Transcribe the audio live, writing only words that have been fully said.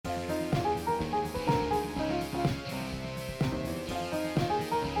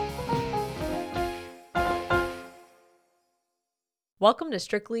Welcome to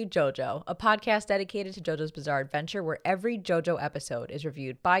Strictly JoJo, a podcast dedicated to JoJo's Bizarre Adventure where every JoJo episode is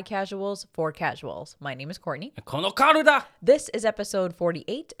reviewed by casuals for casuals. My name is Courtney. このカルだ This is episode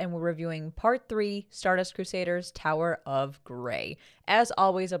 48, and we're reviewing Part 3, Stardust Crusaders, Tower of Grey. As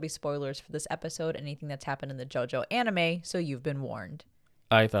always, there'll be spoilers for this episode, anything that's happened in the JoJo anime, so you've been warned.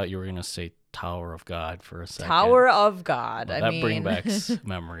 I thought you were going to say Tower of God for a second. Tower of God. Well, that brings back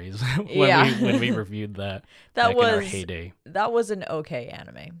memories when we reviewed that that back in our heyday. That was an okay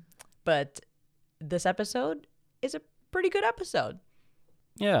anime. But this episode is a pretty good episode.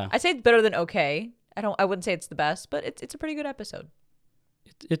 Yeah. I'd say it's better than okay. I wouldn't say it's the best, but it's a pretty good episode.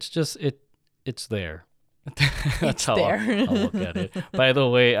 It's just it's there. That's it's how there. I'll look at it. By the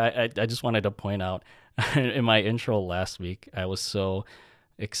way, I just wanted to point out in my intro last week, I was so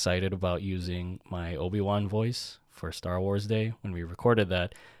excited about using my Obi-Wan voice for Star Wars Day when we recorded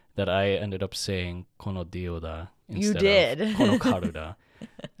that I ended up saying Kono Dioda instead of Kono Karuda.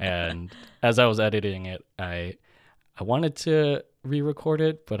 And as I was editing it, I wanted to re-record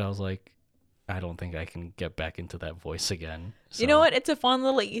it, but I was like, I don't think I can get back into that voice again. So, you know what? It's a fun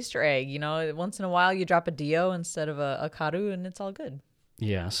little Easter egg. You know, once in a while you drop a Dio instead of a Karu, and it's all good.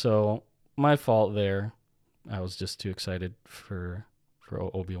 Yeah, so my fault there. I was just too excited for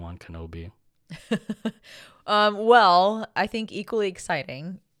Obi-Wan Kenobi. Well, I think equally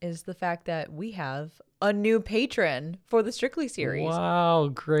exciting is the fact that we have a new patron for the Strictly series. Wow,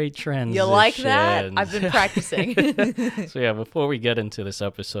 great transition. You like that? I've been practicing. So yeah, before we get into this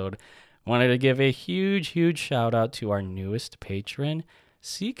episode, I wanted to give a huge shout out to our newest patron,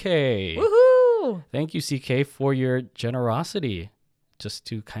 CK. Woohoo! Thank you, CK, for your generosity. Just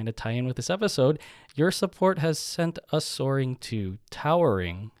to kind of tie in with this episode, your support has sent us soaring to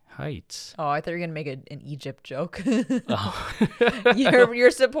towering heights. Oh, I thought you were going to make an Egypt joke. Oh.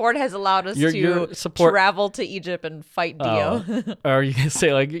 Your support has allowed us to travel to Egypt and fight Dio. Or you can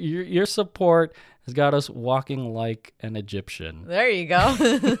say, like, your support has got us walking like an Egyptian. There you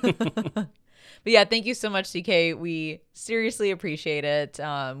go. But yeah, thank you so much, CK. We seriously appreciate it.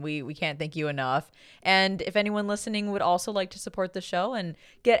 We can't thank you enough. And if anyone listening would also like to support the show and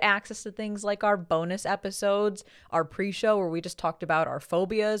get access to things like our bonus episodes, our pre-show where we just talked about our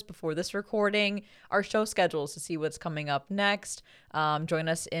phobias before this recording, our show schedules to see what's coming up next, join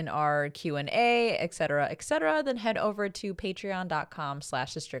us in our Q&A, etc., then head over to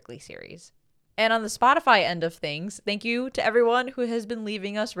patreon.com/the Strictly series. And on the Spotify end of things, thank you to everyone who has been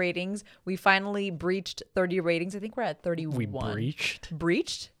leaving us ratings. We finally breached 30 ratings. I think we're at 31. We breached?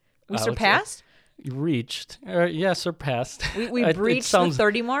 Breached? We surpassed? Reached. Yeah, surpassed. We breached the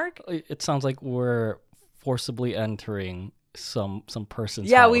 30 mark? It sounds like we're forcibly entering some person's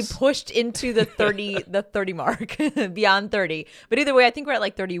house. Yeah, we pushed into the 30 mark, beyond 30. But either way, I think we're at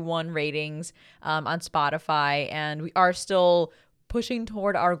like 31 ratings on Spotify, and we are still pushing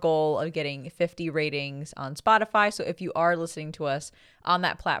toward our goal of getting 50 ratings on Spotify. So if you are listening to us on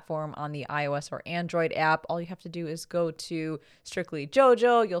that platform on the iOS or Android app, all you have to do is go to Strictly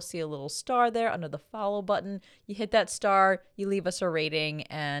JoJo. You'll see a little star there under the follow button. You hit that star, you leave us a rating,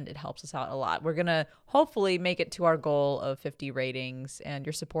 and it helps us out a lot. We're going to hopefully make it to our goal of 50 ratings, and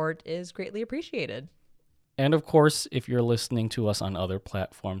your support is greatly appreciated. And of course, if you're listening to us on other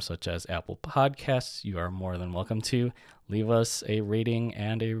platforms such as Apple Podcasts, you are more than welcome to leave us a rating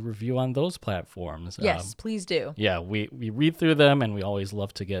and a review on those platforms. Yes, please do. Yeah, we read through them, and we always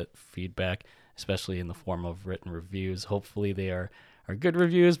love to get feedback, especially in the form of written reviews. Hopefully they are good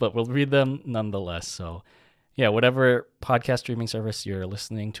reviews, but we'll read them nonetheless. So yeah, whatever podcast streaming service you're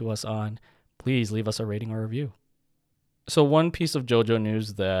listening to us on, please leave us a rating or review. So one piece of JoJo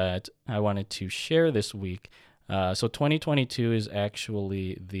news that I wanted to share this week. So 2022 is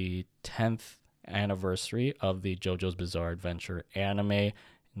actually the 10th anniversary of the JoJo's Bizarre Adventure anime.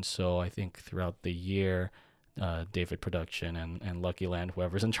 And so I think throughout the year, David Production and Lucky Land,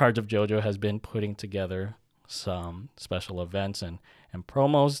 whoever's in charge of JoJo, has been putting together some special events and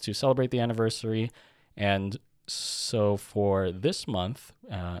promos to celebrate the anniversary. And so for this month,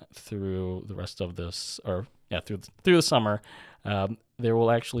 through the rest of this, through the summer, there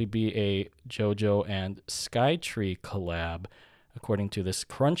will actually be a JoJo and Skytree collab. According to this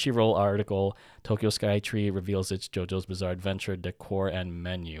Crunchyroll article, Tokyo Skytree reveals its JoJo's Bizarre Adventure decor and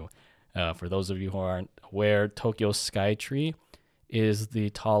menu. For those of you who aren't aware, Tokyo Skytree is the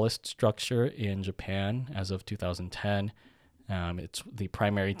tallest structure in Japan as of 2010. It's the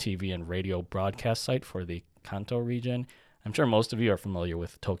primary TV and radio broadcast site for the Kanto region. I'm sure most of you are familiar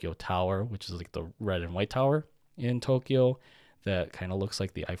with Tokyo Tower, which is like the red and white tower in Tokyo that kind of looks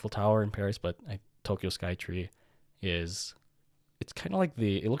like the Eiffel Tower in Paris, but Tokyo Skytree it's kind of like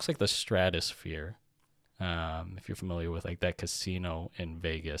it looks like the stratosphere If you're familiar with like that casino in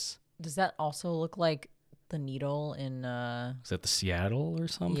Vegas. Does that also look like the needle in Is that the Seattle or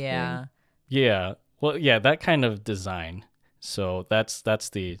something? Yeah. Yeah. Well, yeah, that kind of design. So that's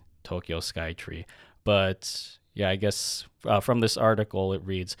the Tokyo Skytree. But yeah, I guess from this article it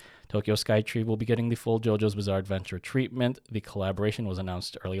reads Tokyo Skytree will be getting the full JoJo's Bizarre Adventure treatment. The collaboration was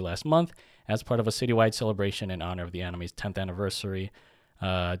announced early last month as part of a citywide celebration in honor of the anime's 10th anniversary,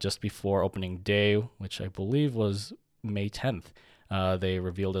 just before opening day, which I believe was May 10th. They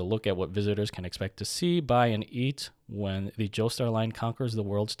revealed a look at what visitors can expect to see, buy, and eat when the Joestar line conquers the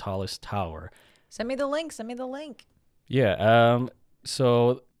world's tallest tower. Send me the link. Send me the link. Yeah.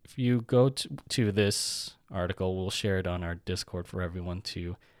 So if you go to this article, we'll share it on our Discord for everyone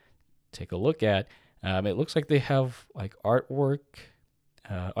to take a look at. It looks like they have like artwork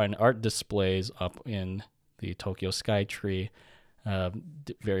and art displays up in the Tokyo Skytree,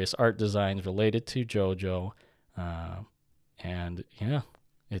 various art designs related to JoJo, and yeah,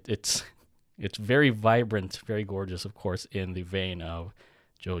 it's very vibrant, very gorgeous, of course, in the vein of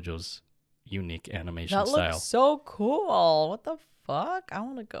JoJo's unique animation That style. looks so cool. What the fuck? I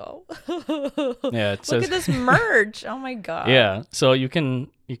want to go. Yeah, it says, look at this merch. Oh my god. Yeah, so you can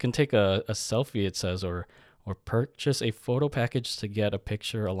take a selfie, it says, or purchase a photo package to get a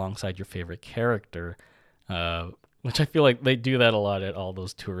picture alongside your favorite character, which I feel like they do that a lot at all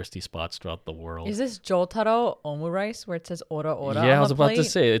those touristy spots throughout the world. Is this Jotaro Omurice where it says Ora Ora? Yeah, on I was the about to plate?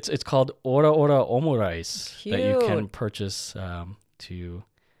 say it's called Ora Ora Omurice that you can Cute. purchase to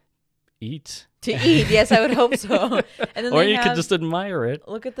eat, To eat. Yes, I would hope so. And then or they you have, could just admire it.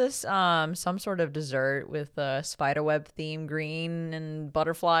 look at this some sort of dessert with spiderweb theme green and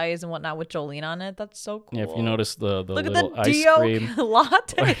butterflies and whatnot with Jolene on it. That's so cool. Yeah, if you notice the look at little the ice Dio cream.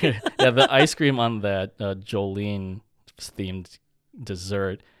 latte. Yeah, the ice cream on that Jolene themed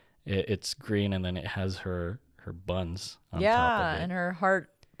dessert, it's green, and then it has her buns on top Yeah, of it. and her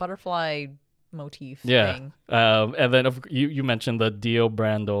heart butterfly motif Yeah. thing. And then you mentioned the Dio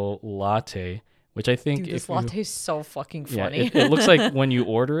Brando latte, which I think Dude, this latte is so fucking yeah, funny. it looks like when you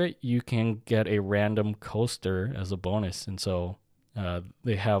order it, you can get a random coaster as a bonus, and so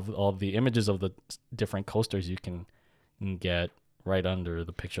they have all the images of the different coasters you can get right under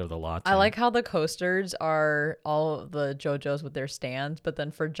the picture of the latte. I like how the coasters are all of the JoJo's with their stands, but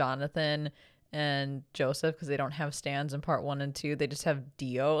then for Jonathan and Joseph, because they don't have stands in part 1 and 2, they just have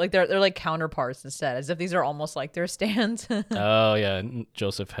Dio. Like they're like counterparts instead, as if these are almost like their stands. Oh yeah, and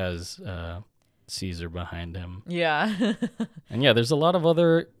Joseph has Caesar behind him. Yeah. And yeah, there's a lot of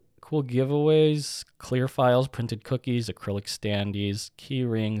other cool giveaways, clear files, printed cookies, acrylic standees, key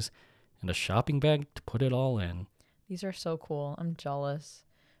rings, and a shopping bag to put it all in. These are so cool. I'm jealous.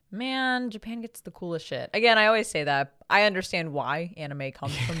 Man, Japan gets the coolest shit. Again, I always say that. I understand why anime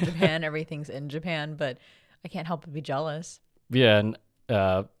comes from Japan. Everything's in Japan, but I can't help but be jealous. Yeah, and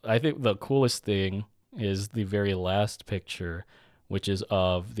I think the coolest thing is the very last picture, which is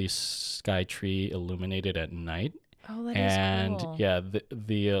of the sky tree illuminated at night. Oh, that And is cool. yeah,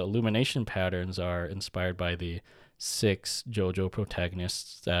 the illumination patterns are inspired by the 6 JoJo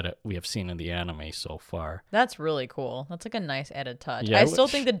protagonists that we have seen in the anime so far. That's really cool. That's like a nice added touch. Yeah, I still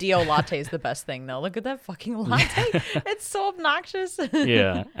think the Dio latte is the best thing though. Look at that fucking latte. It's so obnoxious.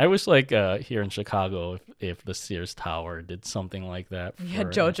 Yeah, I wish like here in Chicago if the Sears Tower did something like that. Yeah, for-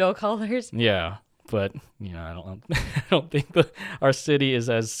 JoJo colors. Yeah, but you know, I don't I don't think our city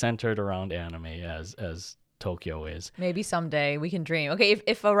is as centered around anime as Tokyo is. Maybe someday we can dream. Okay,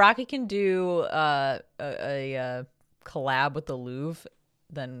 if Araki can do a collab with the Louvre,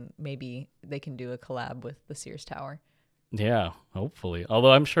 then maybe they can do a collab with the Sears Tower. Yeah, hopefully.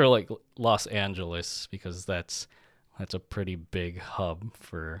 Although I'm sure like Los Angeles, because that's a pretty big hub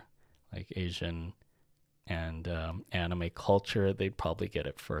for like Asian and anime culture, they'd probably get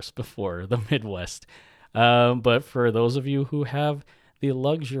it first before the Midwest. But for those of you who have the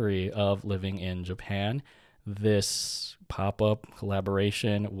luxury of living in Japan, this pop-up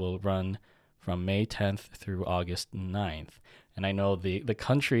collaboration will run from May 10th through August 9th. And I know the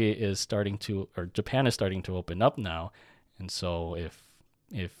country is starting to, or Japan is starting to open up now. And so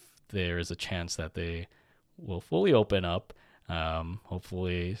if there is a chance that they will fully open up,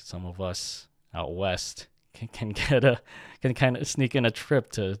 hopefully some of us out west can kind of sneak in a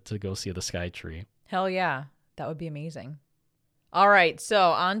trip to go see the Sky Tree. Hell yeah, that would be amazing. All right,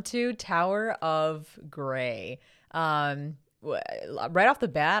 so on to Tower of Grey. Right off the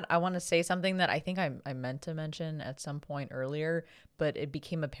bat, I want to say something that I think I meant to mention at some point earlier, but it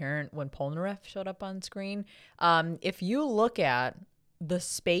became apparent when Polnareff showed up on screen. If you look at the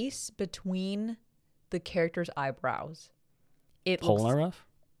space between the character's eyebrows, it looks... Polnareff?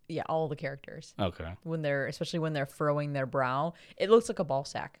 Yeah, all the characters. Okay. Especially when they're furrowing their brow, it looks like a ball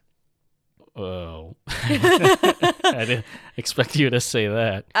sack. Oh. I didn't expect you to say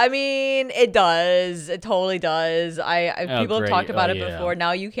that. I mean, it does. It totally does. People have great. talked about Oh, it yeah. before.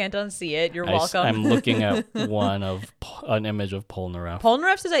 Now you can't unsee it. You're welcome. I'm looking at an image of Polnareff.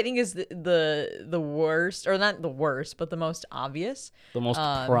 Polnareff's I think is the worst, or not the worst, but the most obvious. The most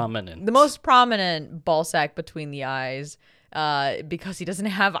prominent. The most prominent ball sack between the eyes. Because he doesn't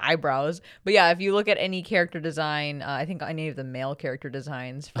have eyebrows. But yeah, if you look at any character design, I think any of the male character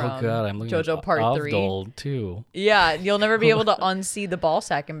designs from I'm looking JoJo at Part 3. Avdol too. Yeah, you'll never be able to unsee the ball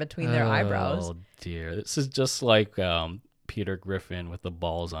sack in between their eyebrows. Oh dear, this is just like Peter Griffin with the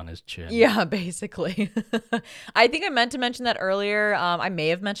balls on his chin. Yeah, basically. I think I meant to mention that earlier. I may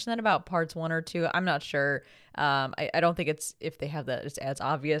have mentioned that about parts 1 or 2. I'm not sure. I don't think if they have that, it's as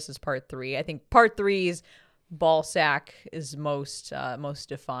obvious as part 3. I think part 3's ball sack is most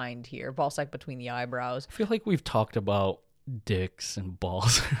defined here. Ball sack between the eyebrows. I feel like we've talked about dicks and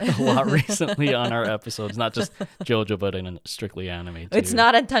balls a lot recently on our episodes, not just JoJo, but in strictly anime too. It's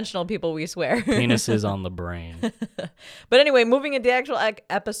not intentional, people, we swear. Penises on the brain. But anyway, moving into the actual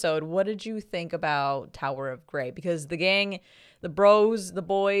episode, what did you think about Tower of Grey? Because the gang, the bros, the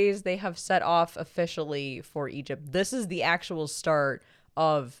boys, they have set off officially for Egypt. This is the actual start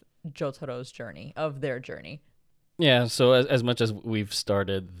of Jotaro's journey, of their journey. Yeah, so as much as we've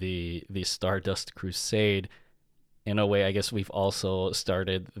started the Stardust Crusade, in a way, I guess we've also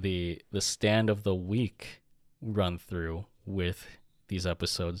started the Stand of the Week run through with these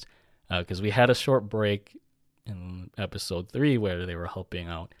episodes, because we had a short break in episode 3 where they were helping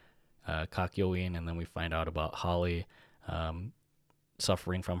out Kakyoin, and then we find out about Holly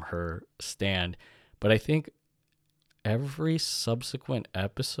suffering from her stand. But I think every subsequent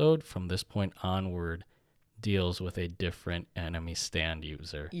episode from this point onward deals with a different enemy stand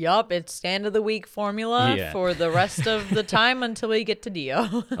user. Yup, it's Stand of the Week formula for the rest of the time until we get to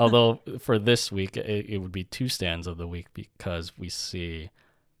Dio. Although for this week, it would be 2 stands of the week because we see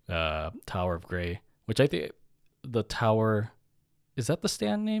Tower of Grey, which I think the tower, is that the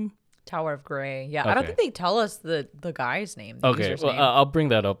stand name? Tower of Grey. Yeah, Okay. I don't think they tell us the guy's name. The Okay, user's well, name. I'll bring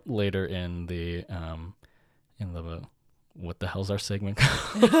that up later in the what the hell's our segment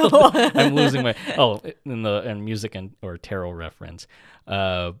called? I'm losing my in music or tarot reference.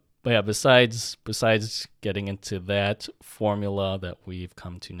 But yeah, besides getting into that formula that we've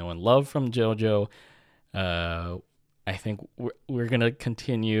come to know and love from JoJo, I think we're gonna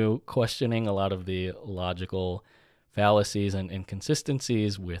continue questioning a lot of the logical fallacies and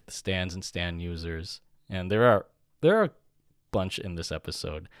inconsistencies with stands and stand users, and there are a bunch in this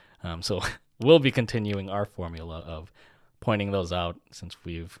episode. So we'll be continuing our formula of pointing those out since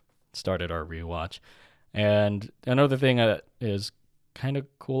we've started our rewatch. And another thing that is kind of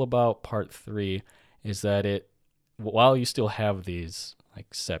cool about part 3 is that while you still have these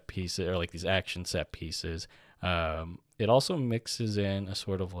like set pieces or like these action set pieces, it also mixes in a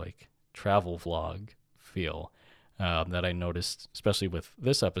sort of like travel vlog feel that I noticed, especially with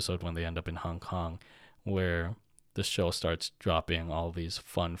this episode when they end up in Hong Kong, where the show starts dropping all these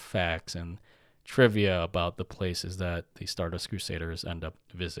fun facts and trivia about the places that the Stardust Crusaders end up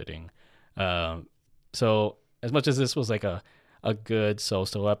visiting. So as much as this was like a good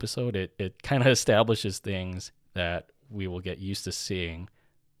so-so episode, it kind of establishes things that we will get used to seeing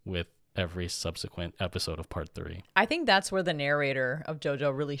with every subsequent episode of part 3. I think that's where the narrator of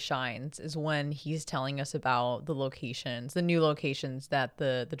JoJo really shines, is when he's telling us about the locations, the new locations that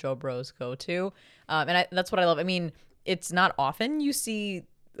the Jo Bros go to. That's what I love. I mean, it's not often you see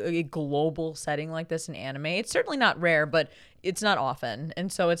a global setting like this in anime. It's certainly not rare, but it's not often.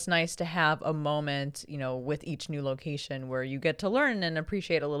 And so it's nice to have a moment, with each new location where you get to learn and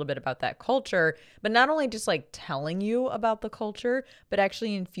appreciate a little bit about that culture, but not only just like telling you about the culture, but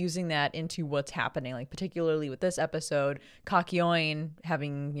actually infusing that into what's happening. Like particularly with this episode, Kakyoin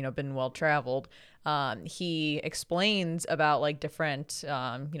having, been well traveled, he explains about like different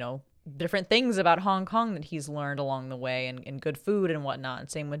things about Hong Kong that he's learned along the way, and good food and whatnot. And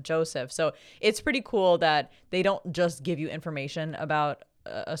same with Joseph. So it's pretty cool that they don't just give you information about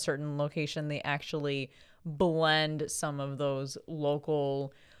a certain location. They actually blend some of those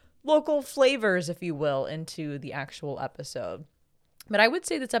local flavors, if you will, into the actual episode. But I would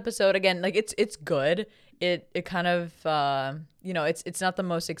say this episode, again, like it's good. It kind of, it's not the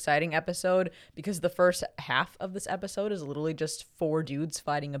most exciting episode because the first half of this episode is literally just 4 dudes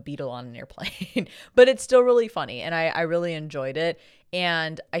fighting a beetle on an airplane. But it's still really funny, and I really enjoyed it.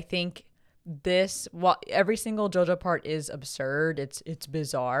 And I think while every single JoJo part is absurd, it's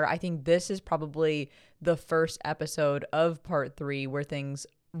bizarre, I think this is probably the first episode of part 3 where things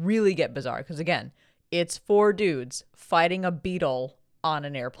really get bizarre because, again, it's 4 dudes fighting a beetle on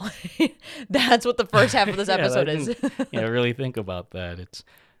an airplane. That's what the first half of this episode is. Really think about that. It's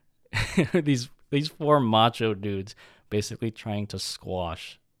these 4 macho dudes basically trying to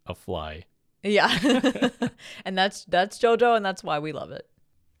squash a fly. Yeah. And that's JoJo, and that's why we love it.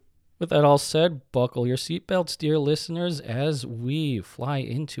 With that all said, buckle your seatbelts, dear listeners, as we fly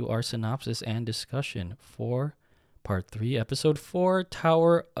into our synopsis and discussion for Part 3, Episode 4,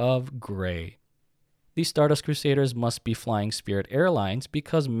 Tower of Grey. The Stardust Crusaders must be flying Spirit Airlines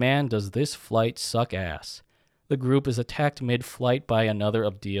because man does this flight suck ass. The group is attacked mid-flight by another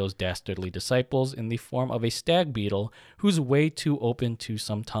of Dio's dastardly disciples in the form of a stag beetle who's way too open to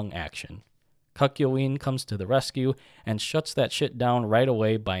some tongue action. Kakyoin comes to the rescue and shuts that shit down right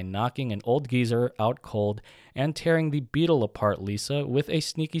away by knocking an old geezer out cold and tearing the beetle apart Lisa with a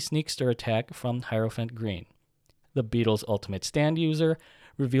sneaky sneakster attack from Hierophant Green. The beetle's ultimate stand user,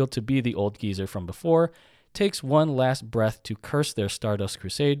 revealed to be the old geezer from before, takes one last breath to curse their Stardust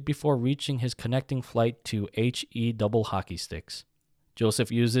Crusade before reaching his connecting flight to HE double hockey sticks.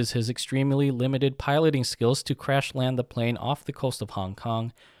 Joseph uses his extremely limited piloting skills to crash land the plane off the coast of Hong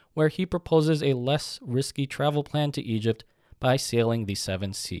Kong, where he proposes a less risky travel plan to Egypt by sailing the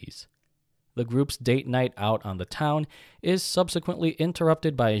 7 seas. The group's date night out on the town is subsequently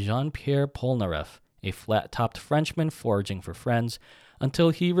interrupted by Jean-Pierre Polnareff, a flat-topped Frenchman foraging for friends,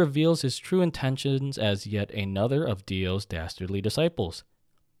 until he reveals his true intentions as yet another of Dio's dastardly disciples.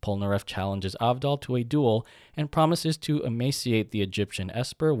 Polnareff challenges Avdol to a duel and promises to emaciate the Egyptian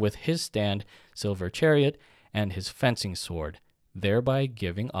Esper with his stand, Silver Chariot, and his fencing sword, thereby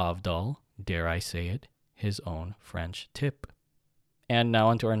giving Avdol, dare I say it, his own French tip. And now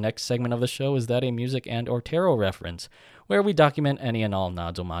onto our next segment of the show, Is That a Music and or Tarot Reference, where we document any and all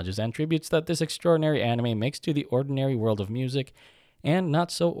nods, homages, and tributes that this extraordinary anime makes to the ordinary world of music and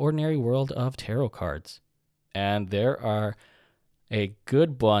not so ordinary world of tarot cards. And there are a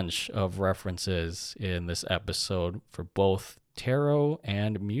good bunch of references in this episode for both tarot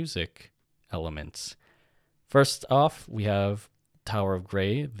and music elements. First off, we have Tower of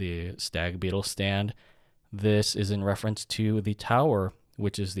Grey, the stag beetle stand. This is in reference to the Tower,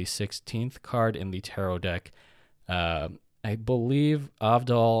 which is the 16th card in the tarot deck. I believe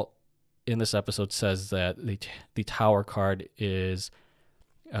Avdol in this episode says that the Tower card is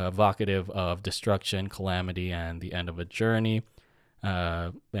evocative of destruction, calamity, and the end of a journey.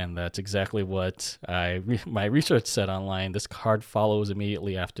 And that's exactly what my research said online. This card follows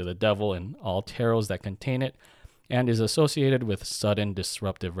immediately after the Devil in all tarots that contain it, and is associated with sudden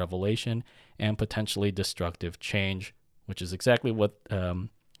disruptive revelation and potentially destructive change, which is exactly what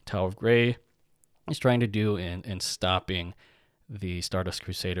Tower of Grey is trying to do in stopping the Stardust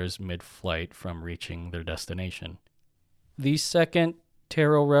Crusaders mid-flight from reaching their destination. The second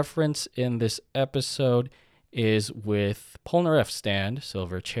tarot reference in this episode is with Polnareff's stand,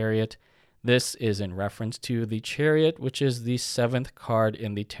 Silver Chariot. This is in reference to the Chariot, which is the 7th card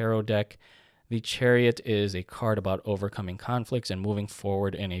in the tarot deck. The Chariot is a card about overcoming conflicts and moving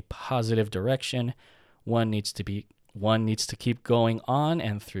forward in a positive direction. One needs to keep going on,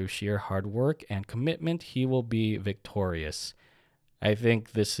 and through sheer hard work and commitment, he will be victorious. I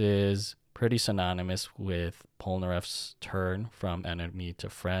think this is pretty synonymous with Polnareff's turn from enemy to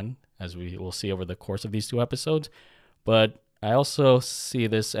friend, as we will see over the course of these 2 episodes. But I also see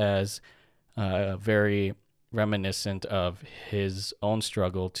this as very reminiscent of his own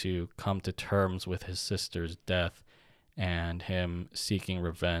struggle to come to terms with his sister's death and him seeking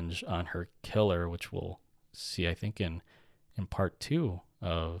revenge on her killer, which we'll see, I think, in part 2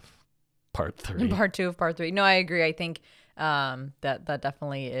 of part 3. In part 2 of part 3. No, I agree. I think that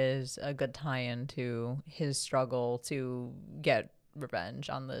definitely is a good tie-in to his struggle to get revenge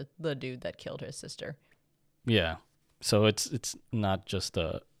on the dude that killed his sister. Yeah. So it's not just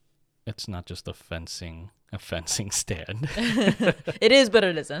a fencing stand. It is, but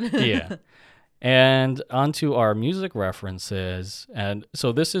it isn't. Yeah. And onto our music references. And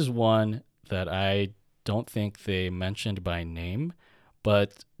so this is one that I don't think they mentioned by name,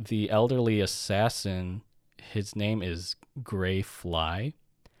 but the elderly assassin, his name is Gray Fly.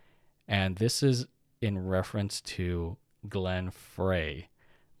 And this is in reference to Glenn Frey,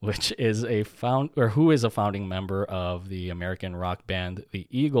 which is who is a founding member of the American rock band The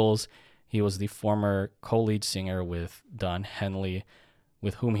Eagles. He was the former co-lead singer with Don Henley,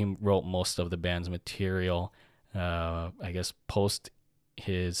 with whom he wrote most of the band's material. I guess post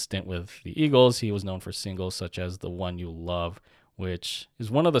his stint with The Eagles, he was known for singles such as The One You Love, which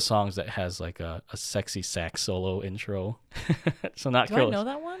is one of the songs that has like a sexy sax solo intro. So not Do close. I know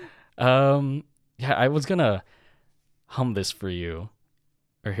that one? Yeah, I was gonna hum this for you.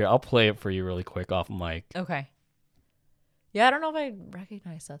 or here, I'll play it for you really quick off mic. Okay. Yeah, I don't know if I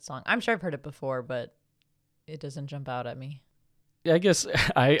recognize that song. I'm sure I've heard it before, but it doesn't jump out at me. Yeah, I guess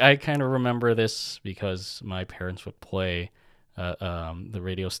I kind of remember this because my parents would play the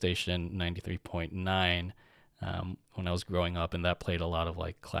radio station 93.9 when I was growing up, and that played a lot of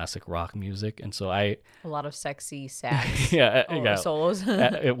like classic rock music. And so A lot of sexy sax yeah, solos.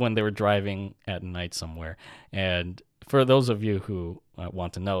 when they were driving at night somewhere. And for those of you who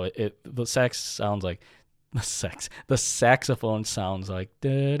want to know, the sax sounds like the saxophone sounds like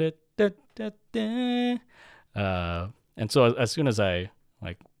da, da, da, da, da. And so as soon as I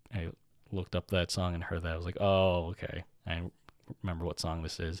looked up that song and heard that, I was like, oh, okay, I remember what song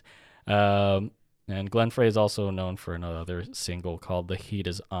this is. And Glenn Frey is also known for another single called "The Heat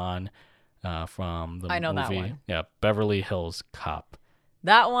Is On" from the I know movie, that one. yeah, Beverly Hills Cop.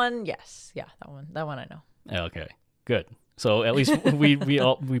 That one, yes, yeah, that one I know. Okay, good. So at least we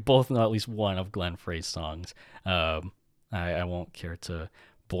both know at least one of Glenn Frey's songs. I won't care to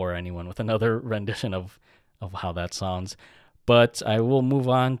bore anyone with another rendition of how that sounds. But I will move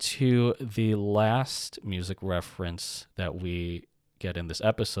on to the last music reference that we get in this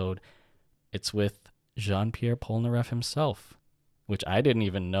episode. It's with Jean-Pierre Polnareff himself, which I didn't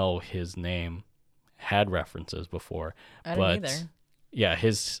even know his name had references before. I didn't either. Yeah,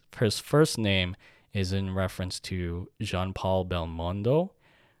 his first name is in reference to Jean-Paul Belmondo.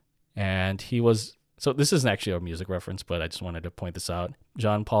 And he was... So this isn't actually a music reference, but I just wanted to point this out.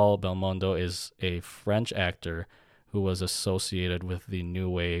 Jean-Paul Belmondo is a French actor who was associated with the new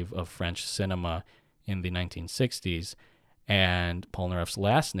wave of French cinema in the 1960s. And Polnareff's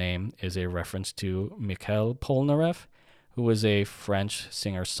last name is a reference to Michel Polnareff, who was a French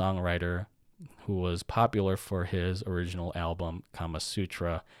singer-songwriter who was popular for his original album, Kama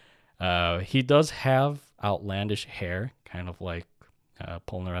Sutra. He does have outlandish hair, kind of like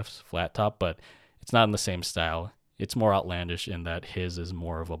Polnareff's flat top, but it's not in the same style. It's more outlandish in that his is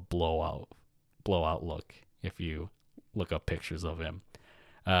more of a blowout look, if you look up pictures of him.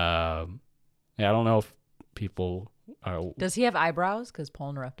 Yeah, I don't know if people are... Does he have eyebrows? Because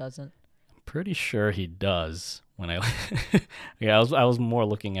Polnareff doesn't. I'm pretty sure he does. Yeah, I was more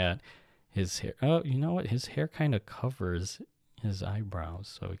looking at his hair. Oh, you know what? His hair kind of covers his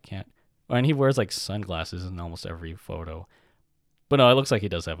eyebrows, so he can't... And he wears like sunglasses in almost every photo. But no, it looks like he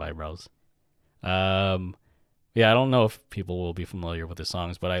does have eyebrows. Yeah, I don't know if people will be familiar with the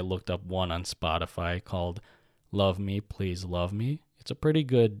songs, but I looked up one on Spotify called Love Me, Please Love Me. It's a pretty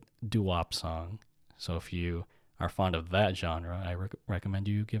good doo-wop song. So if you are fond of that genre, I recommend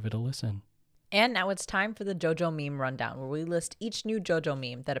you give it a listen. And now it's time for the JoJo meme rundown, where we list each new JoJo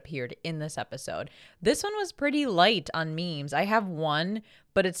meme that appeared in this episode. This one was pretty light on memes. I have one,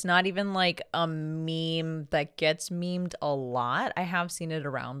 but it's not even like a meme that gets memed a lot. I have seen it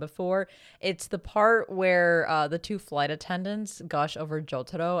around before. It's the part where the two flight attendants gush over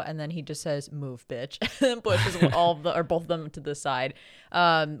Jotaro, and then he just says, "Move, bitch," and pushes both of them to the side.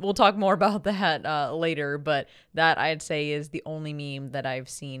 We'll talk more about that later, but that I'd say is the only meme that I've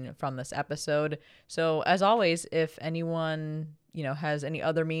seen from this episode. So as always, if anyone has any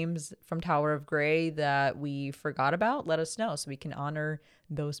other memes from Tower of Grey that we forgot about, let us know so we can honor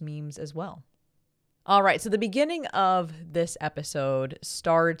those memes as well. All right, so the beginning of this episode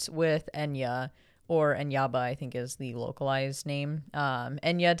starts with Enya, or Enyaba, I think is the localized name.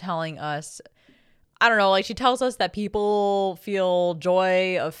 Enya telling us, I don't know, like she tells us that people feel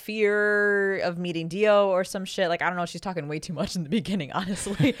joy of fear of meeting Dio or some shit. Like, I don't know, she's talking way too much in the beginning,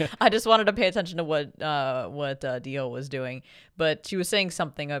 honestly. I just wanted to pay attention to what Dio was doing. But she was saying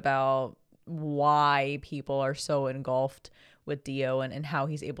something about why people are so engulfed with Dio and how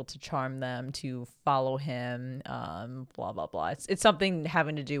he's able to charm them to follow him, blah, blah, blah. It's something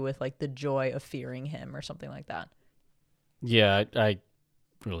having to do with like the joy of fearing him or something like that. Yeah, I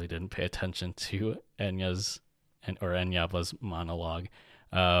really didn't pay attention to Enyaba's monologue.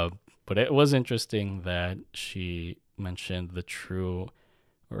 But it was interesting that she mentioned the true,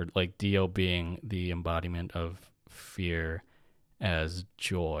 or like Dio being the embodiment of fear as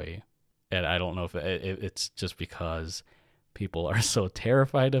joy. And I don't know if it's just because people are so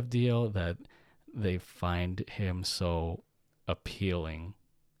terrified of Dio that they find him so appealing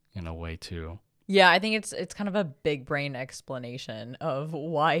in a way too. Yeah, I think it's kind of a big brain explanation of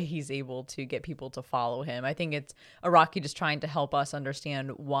why he's able to get people to follow him. I think it's Araki just trying to help us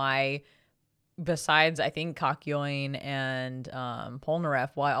understand why, besides I think Kakyoin and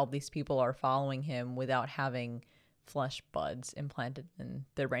Polnareff, why all these people are following him without having flesh buds implanted in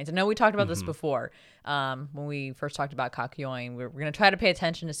their brains. I know we talked about this before when we first talked about Kakyoin. We're going to try to pay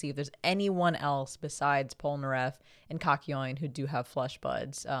attention to see if there's anyone else besides Polnareff and Kakyoin who do have flesh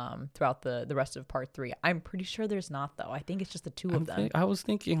buds throughout the rest of part 3. I'm pretty sure there's not, though. I think it's just the two of them. I was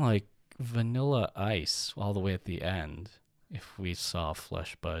thinking like Vanilla Ice all the way at the end. If we saw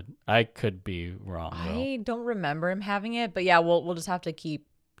flesh bud, I could be wrong. I don't remember him having it, but yeah, we'll just have to keep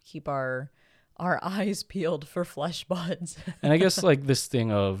our eyes peeled for flesh buds. And I guess like this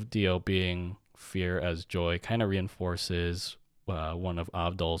thing of Dio being fear as joy kind of reinforces one of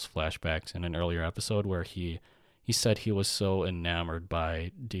Avdol's flashbacks in an earlier episode where he said he was so enamored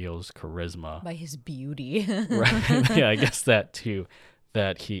by Dio's charisma, by his beauty. right? Yeah, I guess that too,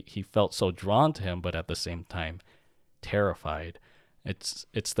 that he felt so drawn to him, but at the same time terrified. It's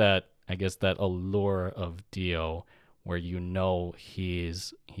that, I guess, that allure of Dio where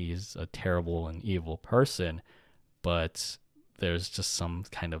he's a terrible and evil person, but there's just some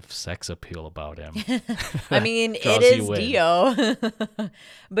kind of sex appeal about him. I mean, it is Dio.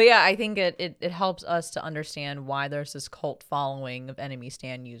 But yeah, I think it helps us to understand why there's this cult following of enemy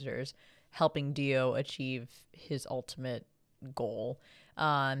stand users helping Dio achieve his ultimate goal.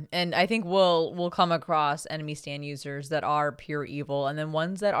 And I think we'll come across enemy stand users that are pure evil, and then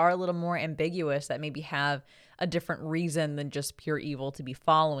ones that are a little more ambiguous that maybe have a different reason than just pure evil to be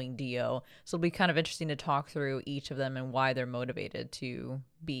following Dio. So it'll be kind of interesting to talk through each of them and why they're motivated to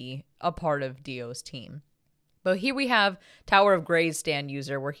be a part of Dio's team. But here we have Tower of Gray's stand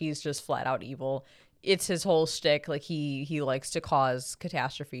user where he's just flat out evil. It's his whole shtick. Like he likes to cause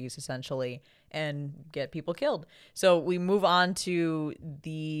catastrophes essentially and get people killed. So we move on to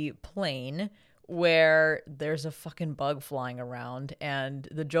the plane where there's a fucking bug flying around, and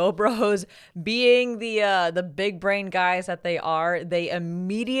the Joe Bros, being the big brain guys that they are, they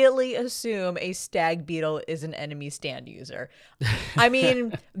immediately assume a stag beetle is an enemy stand user. I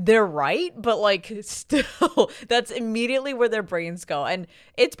mean, they're right, but like still, that's immediately where their brains go. And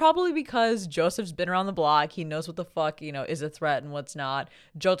it's probably because Joseph's been around the block. He knows what the fuck, is a threat and what's not.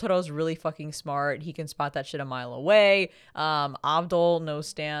 Jotaro's really fucking smart. He can spot that shit a mile away. Avdol knows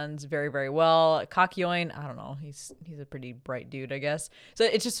stands very, very well. Kakyoin, I don't know. He's a pretty bright dude, I guess. So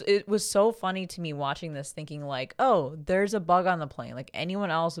it was so funny to me watching this, thinking like, oh, there's a bug on the plane. Like anyone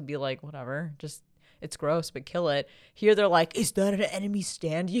else would be like, whatever, just it's gross, but kill it. Here they're like, is that an enemy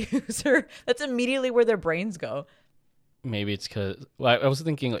stand user? That's immediately where their brains go. Maybe it's because I was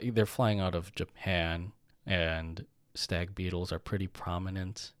thinking like, they're flying out of Japan, and stag beetles are pretty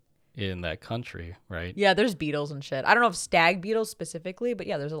prominent in that country, right? Yeah, there's beetles and shit. I don't know if stag beetles specifically, but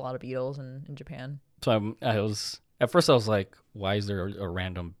yeah, there's a lot of beetles in Japan. So at first I was like, why is there a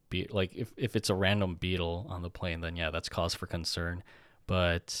random beetle? Like if it's a random beetle on the plane, then yeah, that's cause for concern.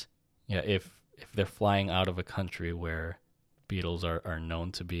 But yeah, if they're flying out of a country where beetles are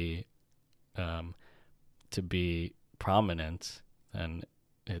known to be prominent, then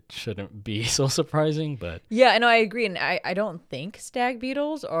it shouldn't be so surprising. But yeah, I know, I agree. And I don't think stag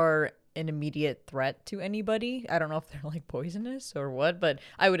beetles are an immediate threat to anybody. I don't know if they're like poisonous or what, but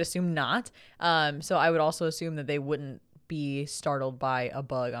I would assume not. So I would also assume that they wouldn't be startled by a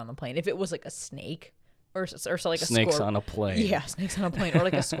bug on the plane. If it was like a snake or like a snakes on a plane. Yeah, snakes on a plane, or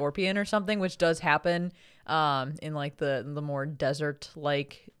like a scorpion or something, which does happen in like the more desert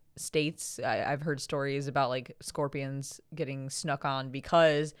like states. I've heard stories about like scorpions getting snuck on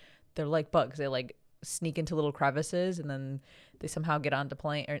because they're like bugs. They like sneak into little crevices and then they somehow get onto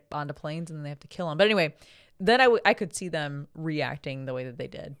planes and then they have to kill them. But anyway, then I could see them reacting the way that they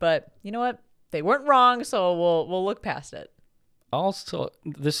did. But you know what? They weren't wrong, so we'll look past it. Also,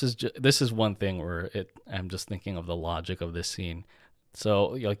 this is one thing where I'm just thinking of the logic of this scene.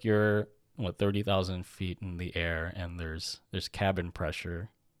 So like you're 30,000 feet in the air and there's cabin pressure,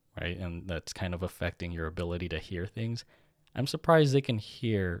 right? And that's kind of affecting your ability to hear things. I'm surprised they can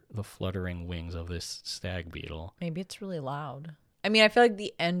hear the fluttering wings of this stag beetle. Maybe it's really loud. I mean, I feel like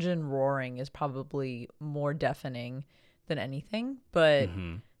the engine roaring is probably more deafening than anything, but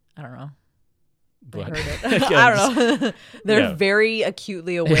I don't know. They heard it. I don't know. They're very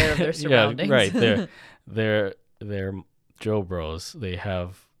acutely aware of their surroundings. Yeah, right. They're Joe Bros. They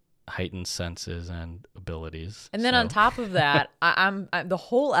have heightened senses and abilities. And then on top of that, I'm the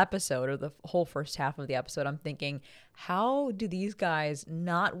whole episode, or the whole first half of the episode, I'm thinking, how do these guys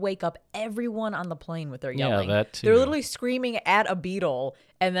not wake up everyone on the plane with their yelling? Yeah, that too. They're literally screaming at a beetle,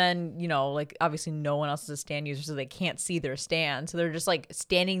 and then, like obviously no one else is a stand user, so they can't see their stand. So they're just like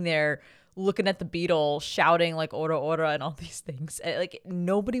standing there looking at the beetle, shouting like "ora ora" and all these things. Like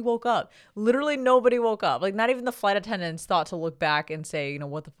nobody woke up. Literally nobody woke up. Like not even the flight attendants thought to look back and say,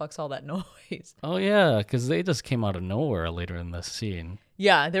 what the fuck's all that noise? Oh yeah, because they just came out of nowhere later in the scene.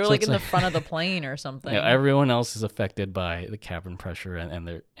 Yeah, they were So like it's in the like- front of the plane or something. Yeah, everyone else is affected by the cabin pressure and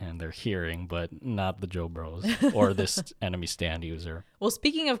their hearing, but not the Joe Bros or this enemy stand user. Well,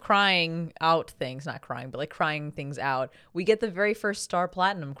 speaking of crying out things, not crying, but like crying things out, we get the very first Star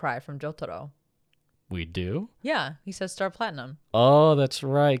Platinum cry from Jotaro. We do? Yeah, he says Star Platinum. Oh, that's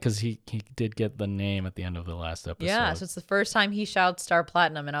right, because he did get the name at the end of the last episode. Yeah, so it's the first time he shouts Star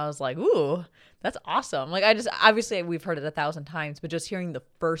Platinum, and I was like, ooh, that's awesome. Like, I just, obviously, we've heard it 1,000 times, but just hearing the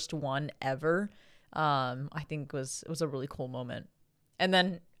first one ever, I think was a really cool moment. And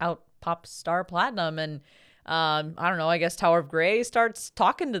then out pops Star Platinum, and I don't know, I guess Tower of Grey starts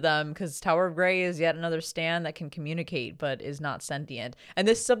talking to them because Tower of Grey is yet another stand that can communicate but is not sentient. And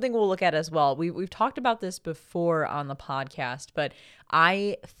this is something we'll look at as well. We've talked about this before on the podcast, but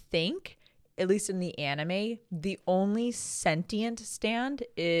I think, at least in the anime, the only sentient stand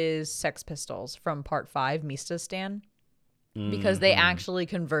is Sex Pistols from Part 5, Mista's stand, because they actually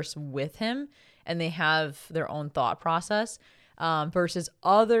converse with him and they have their own thought process. Versus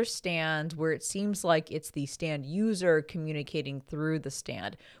other stands where it seems like it's the stand user communicating through the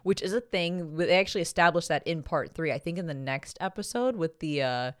stand, which is a thing. They actually established that in Part 3, I think in the next episode with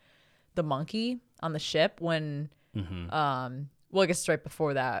the monkey on the ship when, well, I guess it's right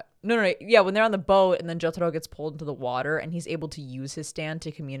before that. No. Yeah, when they're on the boat and then Jotaro gets pulled into the water and he's able to use his stand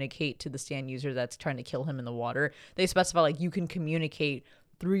to communicate to the stand user that's trying to kill him in the water. They specify like you can communicate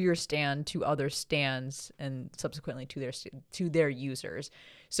through your stand to other stands and subsequently to their users.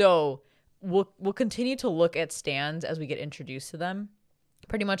 So we'll continue to look at stands as we get introduced to them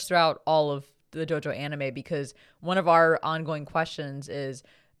pretty much throughout all of the JoJo anime, because one of our ongoing questions is,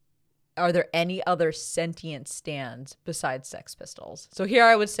 are there any other sentient stands besides Sex Pistols? So here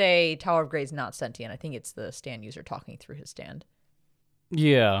I would say Tower of Grey is not sentient. I think it's the stand user talking through his stand.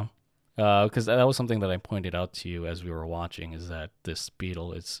 Yeah, because that was something that I pointed out to you as we were watching, is that this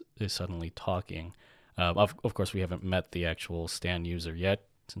beetle is suddenly talking. Of course, we haven't met the actual stand user yet,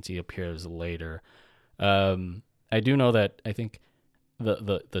 since he appears later. I do know that I think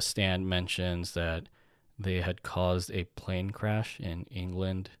the stand mentions that they had caused a plane crash in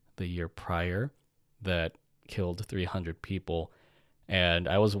England the year prior that killed 300 people. And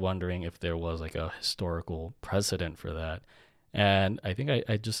I was wondering if there was like a historical precedent for that. And I think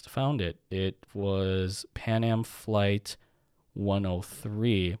I just found it. It was Pan Am Flight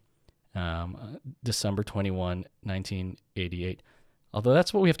 103, December 21, 1988. Although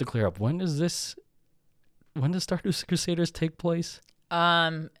that's what we have to clear up. When does Stardust Crusaders take place?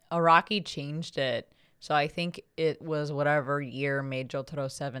 Araki changed it. So I think it was whatever year made Jotaro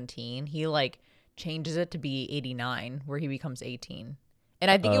 17. He like changes it to be 89, where he becomes 18.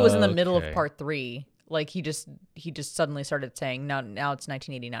 And I think it was in the middle of Okay. Part 3. Like he just suddenly started saying now it's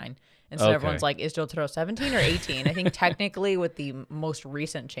 1989. And so Okay. everyone's like, is Jotaro 17 or 18? I think technically with the most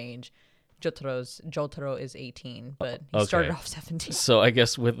recent change, Jotaro is 18, but he started Okay. off 17. So I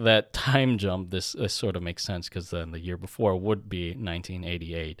guess with that time jump, this sort of makes sense, because then the year before would be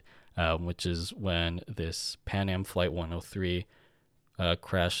 1988, which is when this Pan Am Flight 103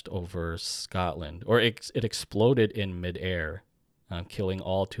 crashed over Scotland, or it exploded in midair, killing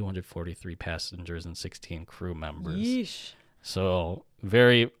all 243 passengers and 16 crew members. Yeesh. So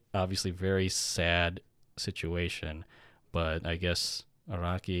obviously very sad situation, but I guess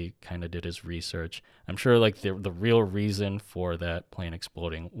Araki kind of did his research. I'm sure like the real reason for that plane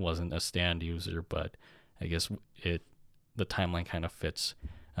exploding wasn't a stand user, but I guess the timeline kind of fits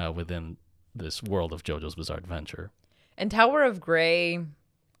within this world of JoJo's Bizarre Adventure. And Tower of Grey,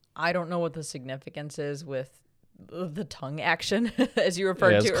 I don't know what the significance is with the tongue action, as you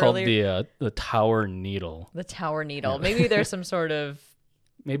referred Yeah, to it's called earlier. the Tower Needle. The Tower Needle. Maybe there's some sort of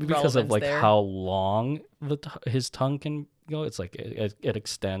Maybe because of relevance like there. how long his tongue can go. It's like it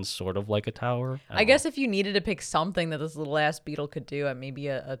extends sort of like a tower. I guess if you needed to pick something that this little ass beetle could do,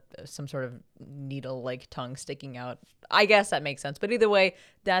 maybe some sort of needle like tongue sticking out. I guess that makes sense. But either way,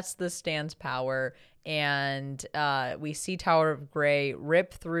 that's the stand's power. And we see Tower of Grey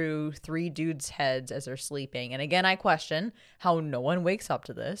rip through 3 dudes' heads as they're sleeping. And again, I question how no one wakes up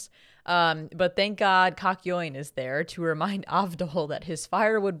to this. But thank God Kakyoin is there to remind Avdol that his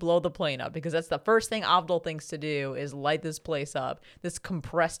fire would blow the plane up, because that's the first thing Avdol thinks to do is light this place up, this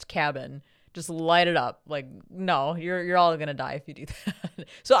compressed cabin. Just light it up. Like, no, you're all gonna die if you do that.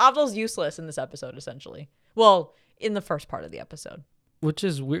 So Avdol's useless in this episode, essentially. Well, in the first part of the episode. Which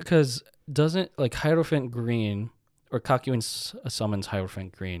is weird, because doesn't like Hierophant Green, or Kakyoin summons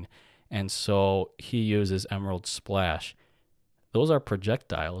Hierophant Green, And so he uses Emerald Splash. Those are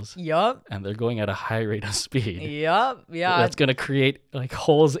projectiles, Yup. and they're going at a high rate of speed. Yup. Yeah. That's going to create like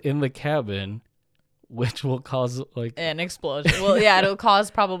holes in the cabin, which will cause like an explosion. Well, yeah, it'll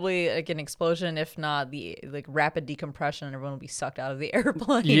cause probably like an explosion, if not the like rapid decompression, and everyone will be sucked out of the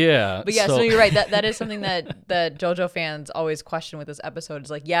airplane. yeah. But yeah, so you're right. That is something that JoJo fans always question with this episode.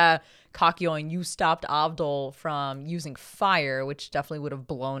 Is like, yeah, Kakyoin, you stopped Avdol from using fire, which definitely would have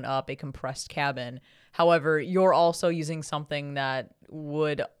blown up a compressed cabin. However, you're also using something that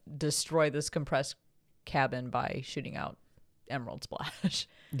would destroy this compressed cabin by shooting out Emerald Splash.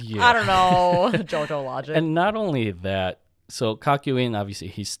 Yeah. I don't know. JoJo logic. And not only that, so Kakyoin, obviously,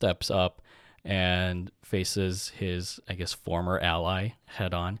 he steps up and faces his, I guess, former ally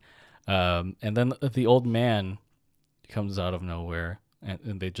head on. And then the old man comes out of nowhere,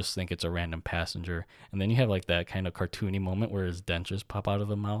 and they just think it's a random passenger. And then you have like that kind of cartoony moment where his dentures pop out of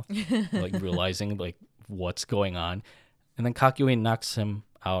the mouth, like realizing like what's going on. And then Kakyoin knocks him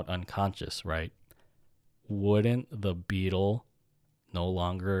out unconscious, right? Wouldn't the beetle no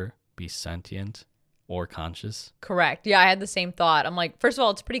longer be sentient or conscious? Correct. Yeah, I had the same thought. I'm like, first of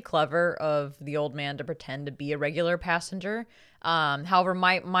all, it's pretty clever of the old man to pretend to be a regular passenger. However,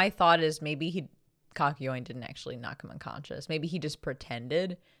 my thought is maybe Kakyoin didn't actually knock him unconscious. Maybe he just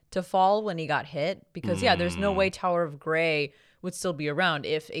pretended to fall when he got hit. Because yeah, there's no way Tower of Grey would still be around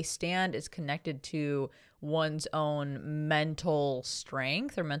if a stand is connected to one's own mental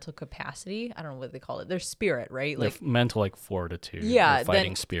strength or mental capacity. I don't know what they call it. Their spirit, right? Like mental, like fortitude, yeah, or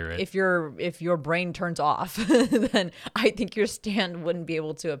fighting spirit. If your brain turns off, then I think your stand wouldn't be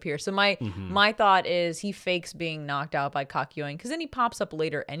able to appear. So my thought is he fakes being knocked out by Kakyoin, because then he pops up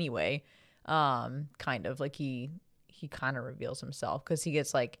later anyway. Kind of like he kind of reveals himself because he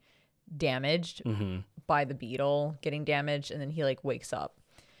gets like damaged by the beetle getting damaged, and then he like wakes up,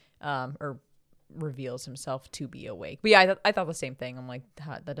 or reveals himself to be awake. But yeah, I thought the same thing. I'm like,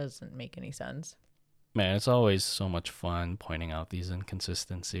 that doesn't make any sense. Man, it's always so much fun pointing out these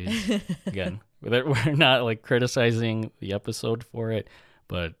inconsistencies. Again, we're not like criticizing the episode for it,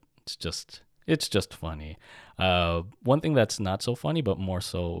 but it's just funny. One thing that's not so funny, but more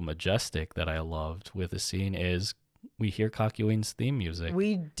so majestic that I loved with the scene is we hear Kakyoin's theme music.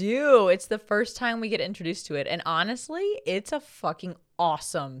 We do. It's the first time we get introduced to it. And honestly, it's a fucking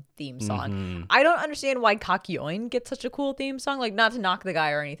awesome theme song. I don't understand why Kakyoin gets such a cool theme song. Like, not to knock the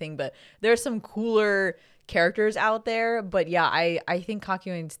guy or anything, but there's some cooler characters out there. But yeah, I think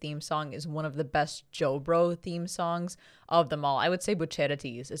Kakyoin's theme song is one of the best Jobro theme songs of them all. I would say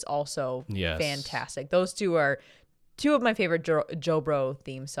Bucherities is also fantastic. Those two are two of my favorite Jobro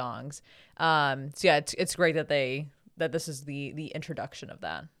theme songs. So yeah, it's great that this is the introduction of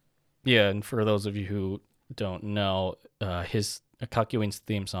that. Yeah, and for those of you who don't know, Kakyoin's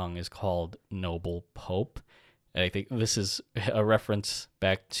theme song is called Noble Pope. And I think this is a reference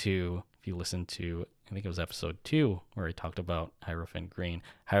back to, if you listen to, I think it was episode 2, where he talked about Hierophant Green.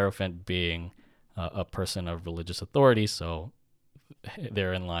 Hierophant being a person of religious authority, so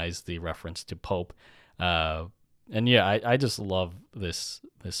therein lies the reference to Pope. And yeah, I just love this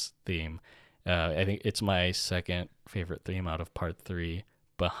theme. I think it's my second favorite theme out of part 3,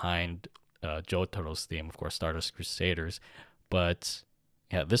 behind Jotaro's theme, of course, Stardust Crusaders. But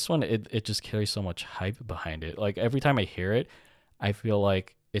yeah, this one, it just carries so much hype behind it. Like, every time I hear it, I feel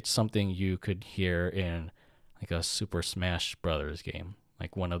like it's something you could hear in like a Super Smash Brothers game,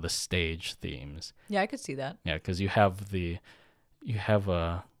 like one of the stage themes. Yeah, I could see that. Yeah, because you have the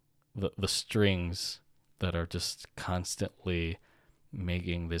strings that are just constantly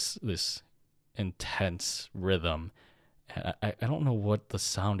making this intense rhythm. I don't know what the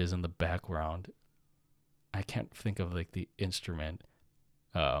sound is in the background. I can't think of like the instrument.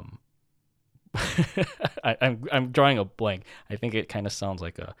 I'm drawing a blank. I think it kind of sounds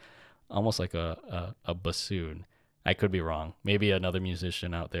like almost like a bassoon. I could be wrong. Maybe another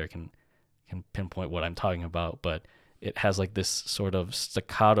musician out there can pinpoint what I'm talking about, but it has like this sort of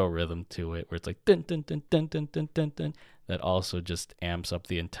staccato rhythm to it where it's like dun dun dun dun dun dun dun dun, that also just amps up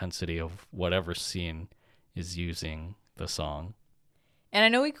the intensity of whatever scene is using the song. And I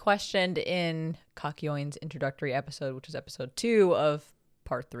know we questioned in Kakyoin's introductory episode, which is episode 2 of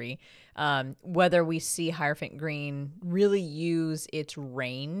part 3, whether we see Hierophant Green really use its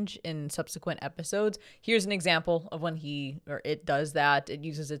range in subsequent episodes. Here's an example of when it does that. It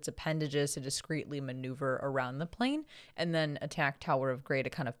uses its appendages to discreetly maneuver around the plane and then attack Tower of Grey to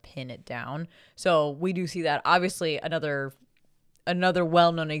kind of pin it down. So we do see that. Obviously, another Another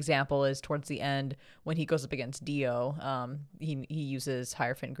well-known example is towards the end when he goes up against Dio. He uses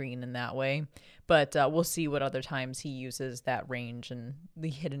Hierophant Green in that way, but we'll see what other times he uses that range and the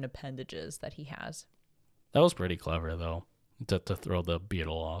hidden appendages that he has. That was pretty clever though, to throw the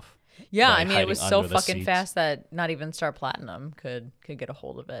beetle off. Yeah, by I mean, it hiding was so under the fucking seats. fast that not even Star Platinum could get a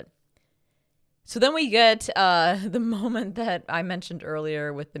hold of it. So then we get the moment that I mentioned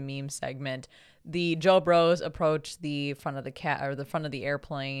earlier with the meme segment. The Joe Bros approach the front of the front of the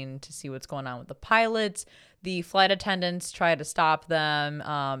airplane to see what's going on with the pilots. The flight attendants try to stop them.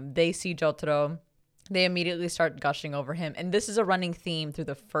 They see Jotaro. They immediately start gushing over him. And this is a running theme through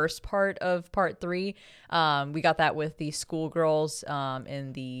the first part of part 3. We got that with the schoolgirls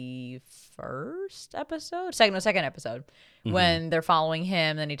in the second episode, when they're following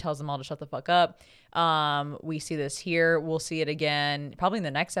him. Then he tells them all to shut the fuck up. We see this here. We'll see it again probably in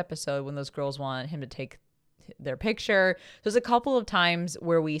the next episode when those girls want him to take their picture. There's a couple of times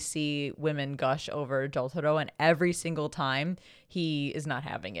where we see women gush over Jotaro, and every single time he is not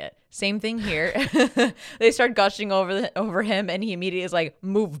having it. Same thing here. They start gushing over him, and he immediately is like,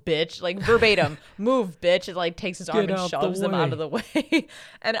 "Move, bitch!" Like verbatim, "Move, bitch!" It like takes his arm and shoves them out of the way.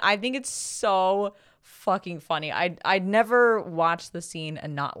 And I think it's so fucking funny. I'd never watch the scene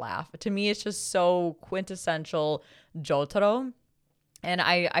and not laugh. To me, it's just so quintessential Jotaro. And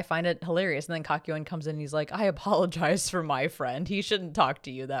I find it hilarious. And then Kakyoin comes in and he's like, "I apologize for my friend. He shouldn't talk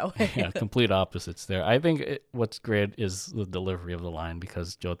to you that way." Yeah, complete opposites there. I think what's great is the delivery of the line,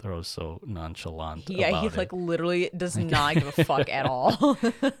 because Jotaro is so nonchalant. Yeah, about he it. like literally does not give a fuck at all.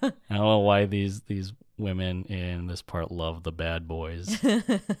 I don't know why these women in this part love the bad boys.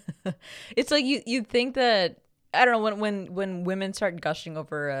 It's like you'd think that, I don't know, when women start gushing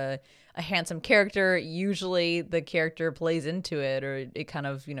over a handsome character, usually the character plays into it, or it kind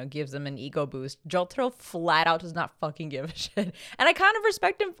of, gives them an ego boost. Jotaro flat out does not fucking give a shit. And I kind of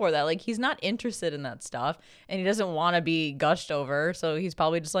respect him for that. Like, he's not interested in that stuff, and he doesn't want to be gushed over, so he's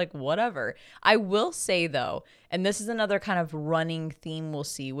probably just like, whatever. I will say, though, and this is another kind of running theme we'll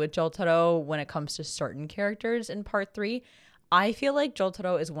see with Jotaro when it comes to certain characters in part 3, I feel like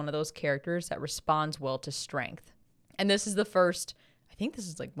Jotaro is one of those characters that responds well to strength. And this is I think this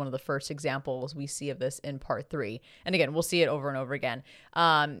is like one of the first examples we see of this in part 3. And again, we'll see it over and over again.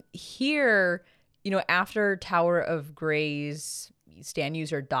 Here, after Tower of Gray's stand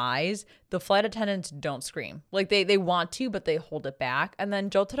user dies, the flight attendants don't scream. Like they want to, but they hold it back. And then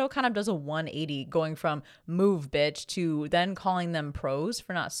Jotaro kind of does a 180, going from "move, bitch" to then calling them pros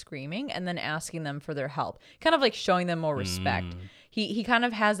for not screaming and then asking them for their help. Kind of like showing them more respect. He kind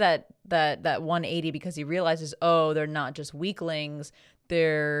of has that 180 because he realizes, oh, they're not just weaklings.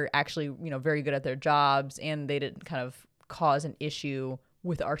 They're actually, very good at their jobs, and they didn't kind of cause an issue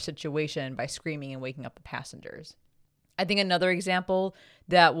with our situation by screaming and waking up the passengers. I think another example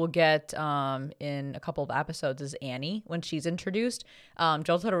that we'll get in a couple of episodes is Annie. When she's introduced,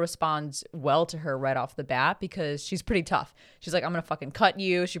 Jotaro responds well to her right off the bat because she's pretty tough. She's like, "I'm going to fucking cut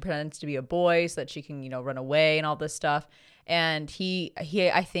you." She pretends to be a boy so that she can, run away and all this stuff. And he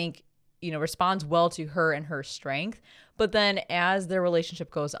I think, responds well to her and her strength. But then as their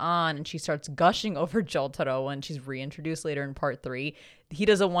relationship goes on and she starts gushing over Jotaro when she's reintroduced later in part 3, he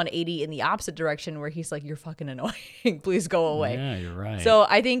does a 180 in the opposite direction where he's like, "You're fucking annoying. Please go away." Yeah, you're right. So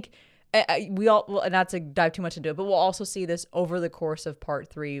I think we all, well, not to dive too much into it, but we'll also see this over the course of part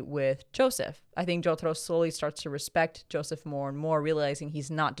 3 with Joseph. I think Jotaro slowly starts to respect Joseph more and more, realizing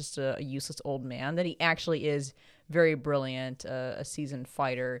he's not just a useless old man, that he actually is very brilliant, a seasoned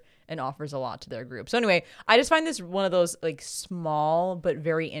fighter, and offers a lot to their group. So anyway, I just find this one of those like small but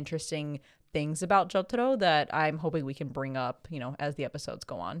very interesting things about Jotaro that I'm hoping we can bring up, as the episodes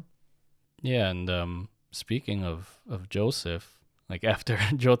go on. Yeah, and speaking of Joseph, like after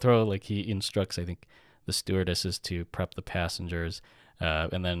Jotaro, like he instructs, I think, the stewardesses to prep the passengers,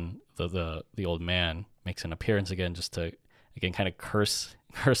 and then the old man makes an appearance again, just to again kind of curse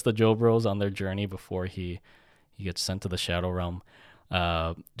the Joe Bros on their journey before he gets sent to the Shadow Realm.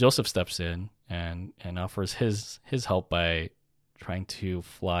 Joseph steps in and offers his help by trying to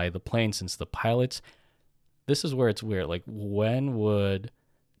fly the plane, since the pilots. This is where it's weird. Like, when would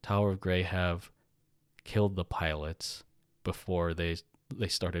Tower of Grey have killed the pilots before they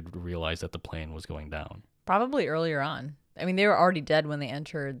started to realize that the plane was going down? Probably earlier on. I mean, they were already dead when they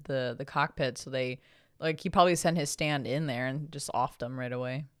entered the cockpit, so he probably sent his stand in there and just offed them right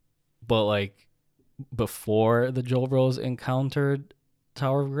away. But like before the Joe Bros encountered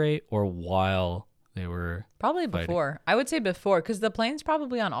Tower of Grey, or while they were probably fighting? Before. I would say before, because the plane's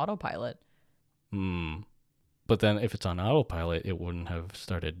probably on autopilot. But then if it's on autopilot, it wouldn't have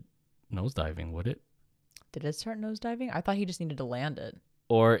started nosediving, would it? Did it start nosediving? I thought he just needed to land it.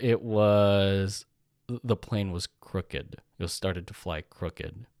 Or it was the plane was crooked. It started to fly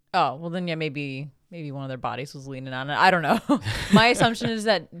crooked. Oh, well then, yeah, maybe one of their bodies was leaning on it. I don't know. My assumption is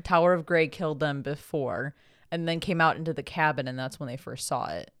that Tower of Grey killed them before and then came out into the cabin, and that's when they first saw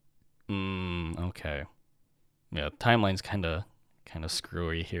it. Okay. Yeah, timeline's kind of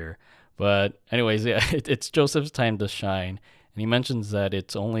screwy here. But anyways, yeah, it's Joseph's time to shine. And he mentions that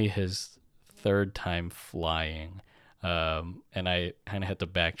it's only his third time flying. And I kind of had to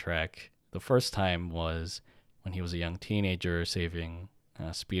backtrack. The first time was when he was a young teenager saving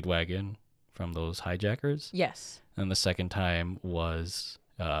Speedwagon from those hijackers. Yes. And the second time was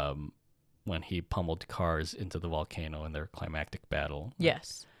when he pummeled cars into the volcano in their climactic battle.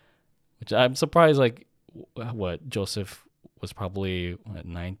 Yes. Which I'm surprised, like, what, Joseph was probably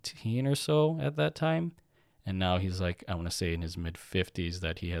 19 or so at that time. And now he's like, I want to say in his mid-50s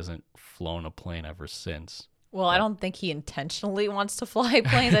that he hasn't flown a plane ever since. Well, I don't think he intentionally wants to fly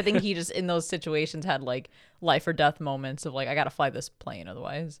planes. I think he just, in those situations, had like life or death moments of like, I got to fly this plane,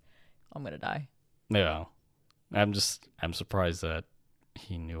 otherwise I'm going to die. Yeah. I'm surprised that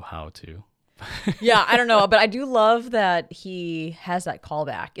he knew how to. Yeah, I don't know, but I do love that he has that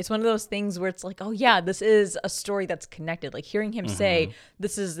callback. It's one of those things where it's like, oh yeah, this is a story that's connected. Like hearing him say,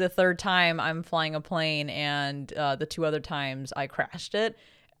 this is the third time I'm flying a plane, and the two other times I crashed it.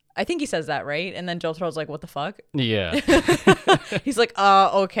 I think he says that, right? And then Jotaro's like, what the fuck? Yeah. He's like,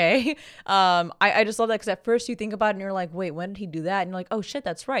 okay. I just love that because at first you think about it and you're like, wait, when did he do that? And you're like, oh shit,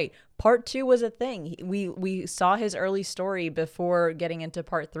 that's right. Part 2 was a thing. We saw his early story before getting into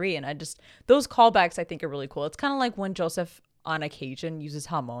part 3. And those callbacks I think are really cool. It's kind of like when Joseph on occasion uses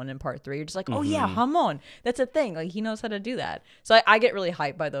Hamon in part 3. You're just like, oh yeah, Hamon. That's a thing. Like he knows how to do that. So I get really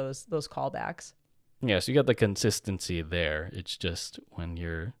hyped by those callbacks. Yeah, so you got the consistency there. It's just when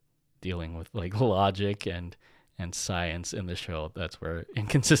you're dealing with like logic and science in the show, that's where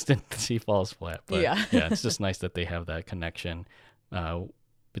inconsistency falls flat. But yeah, it's just nice that they have that connection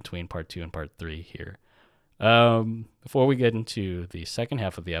between part 2 and part 3 here. Before we get into the second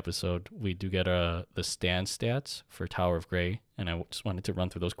half of the episode, we do get the stand stats for Tower of Grey, and I just wanted to run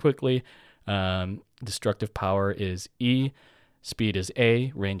through those quickly. Destructive power is E, speed is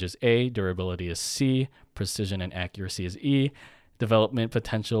A, range is A, durability is C, precision and accuracy is E, development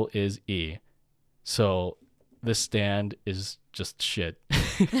potential is E. So this stand is just shit.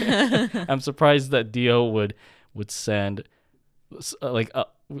 I'm surprised that Dio would send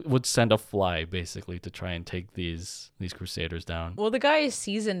a fly basically to try and take these crusaders down. Well, the guy is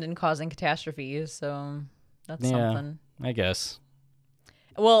seasoned in causing catastrophes, so that's something. I guess.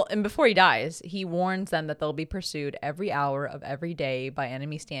 Well, and before he dies, he warns them that they'll be pursued every hour of every day by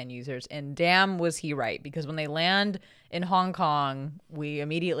enemy stand users. And damn, was he right, because when they land in Hong Kong, we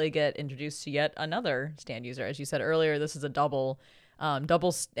immediately get introduced to yet another stand user. As you said earlier, this is a double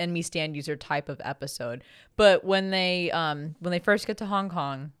enemy stand user type of episode. But when they first get to Hong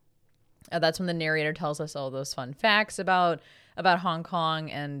Kong, that's when the narrator tells us all those fun facts about Hong Kong.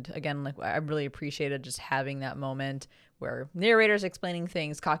 And again, like I really appreciated just having that moment where narrator's explaining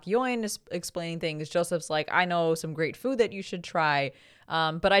things, Kakyoin is explaining things, Joseph's like, I know some great food that you should try.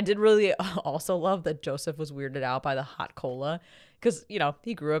 But I did really also love that Joseph was weirded out by the hot cola because, you know,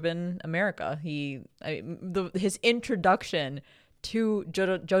 he grew up in America. His introduction to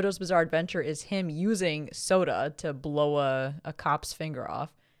JoJo's Bizarre Adventure is him using soda to blow a cop's finger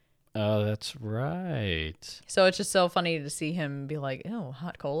off. Oh, that's right. So it's just so funny to see him be like, ew,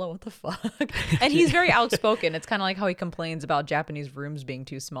 hot cola, what the fuck? And he's very outspoken. It's kind of like how he complains about Japanese rooms being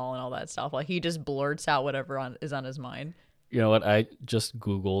too small and all that stuff. Like he just blurts out whatever is on his mind. You know what? I just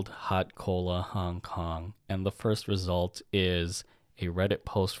Googled hot cola Hong Kong, and the first result is a Reddit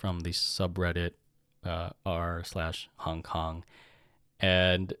post from the subreddit r/Hong Kong.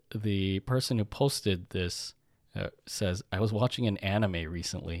 And the person who posted this says, I was watching an anime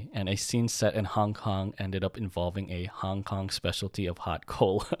recently, and a scene set in Hong Kong ended up involving a Hong Kong specialty of hot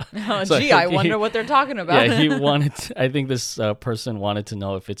cola. Oh, so gee, I wonder what they're talking about. Yeah, he wanted I think this person wanted to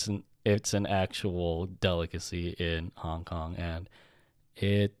know if it's an actual delicacy in Hong Kong, and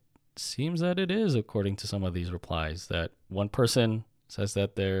it seems that it is, according to some of these replies. That one person says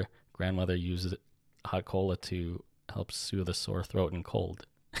that their grandmother used hot cola to help soothe a sore throat and cold.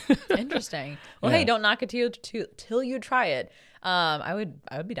 Interesting. Well, yeah. Hey, don't knock it till you try it. I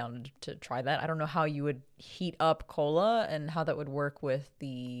would be down to try that. I don't know how you would heat up cola and how that would work with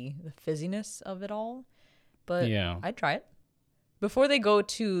the fizziness of it all, but yeah, I'd try it. Before they go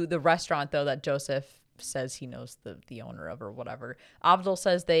to the restaurant, though, that Joseph says he knows the owner of or whatever. Abdul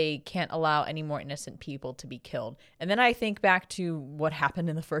says they can't allow any more innocent people to be killed. And then I think back to what happened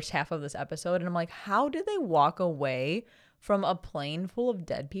in the first half of this episode, and I'm like, how did they walk away from a plane full of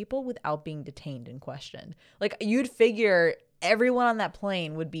dead people without being detained and questioned? Like, you'd figure everyone on that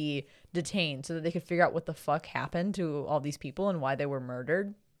plane would be detained so that they could figure out what the fuck happened to all these people and why they were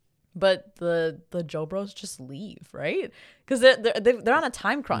murdered. But the Joe Bros just leave, right? Because they're on a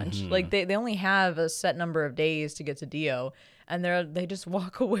time crunch. Mm-hmm. Like they only have a set number of days to get to Dio, and they just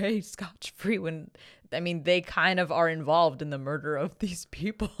walk away scotch free. When I mean, they kind of are involved in the murder of these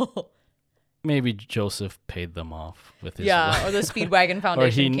people. Maybe Joseph paid them off with his or the Speedwagon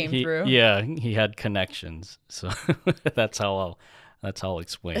Foundation came through. Yeah, he had connections, so that's how I'll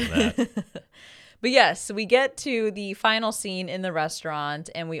explain that. But yes, we get to the final scene in the restaurant,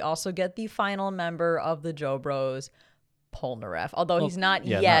 and we also get the final member of the Joe Bros, Polnareff. Although he's not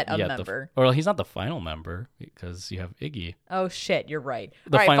yet a member. He's not the final member because you have Iggy. Oh shit, you're right.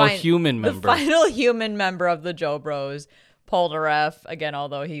 The final human member. The final human member of the Joe Bros, Polnareff. Again,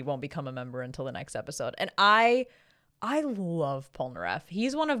 although he won't become a member until the next episode. And I love Polnareff.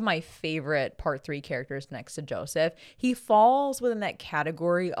 He's one of my favorite Part 3 characters next to Joseph. He falls within that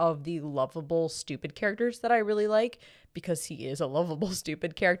category of the lovable, stupid characters that I really like because he is a lovable,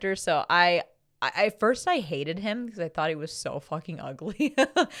 stupid character. So at first I hated him because I thought he was so fucking ugly.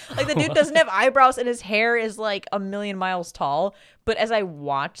 Like, the dude doesn't have eyebrows and his hair is like a million miles tall. But as I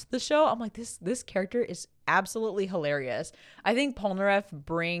watched the show, I'm like, this character is absolutely hilarious. I think Polnareff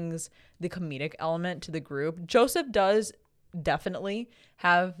brings the comedic element to the group. Joseph does definitely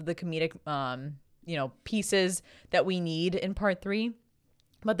have the comedic pieces that we need in Part 3.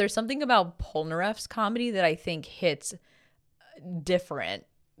 But there's something about Polnareff's comedy that I think hits different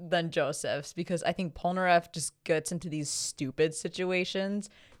than Joseph's, because I think Polnareff just gets into these stupid situations.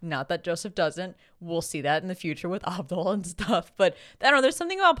 Not that Joseph doesn't. We'll see that in the future with Abdul and stuff. But I don't know, there's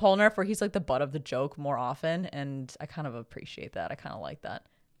something about Polnareff where he's like the butt of the joke more often, and I kind of appreciate that. I kind of like that.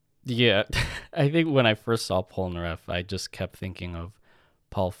 Yeah, I think when I first saw Polnareff, I just kept thinking of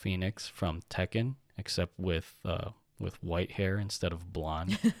Paul Phoenix from Tekken, except with white hair instead of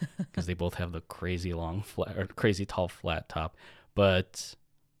blonde, because they both have the crazy tall flat top. But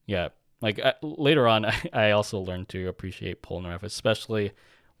yeah, like later on, I also learned to appreciate Polnareff, especially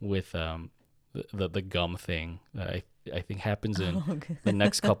with the gum thing that I think happens in the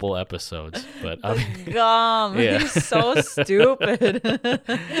next couple episodes. But gum, yeah. He's so stupid.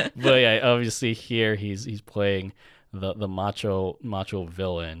 But yeah, obviously here he's playing the macho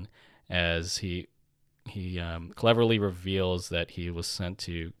villain, as he cleverly reveals that he was sent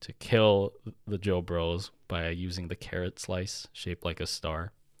to kill the Joe Bros by using the carrot slice shaped like a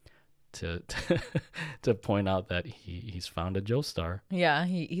star to point out that he's found a Joestar. Yeah,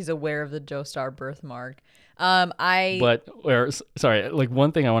 he's aware of the Joestar birthmark. Like,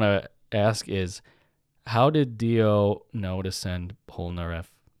 one thing I want to ask is, how did Dio know to send Polnareff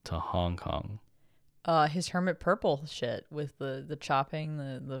to Hong Kong? His Hermit Purple shit with the chopping,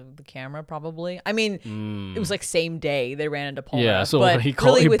 the camera, probably. I mean, it was like same day they ran into Polnareff. Yeah, so but he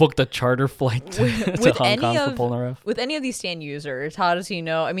booked a charter flight to Hong Kong for Polnareff. With any of these Stan users, how does he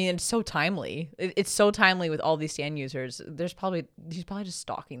know? I mean, it's so timely. It's so timely with all these Stan users. He's probably just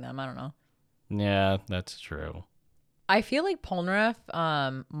stalking them. I don't know. Yeah, that's true. I feel like Polnareff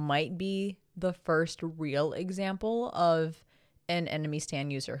might be the first real example of an enemy Stan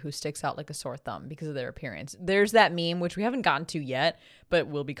user who sticks out like a sore thumb because of their appearance. There's that meme, which we haven't gotten to yet, but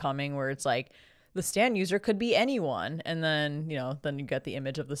will be coming, where it's like the Stan user could be anyone. And then, then you get the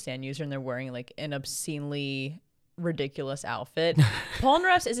image of the Stan user and they're wearing like an obscenely ridiculous outfit.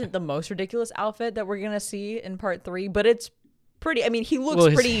 Polnareff's isn't the most ridiculous outfit that we're going to see in Part 3, but it's pretty, I mean, he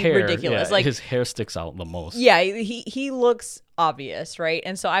looks pretty ridiculous. Yeah, like his hair sticks out the most. Yeah, he looks obvious, right?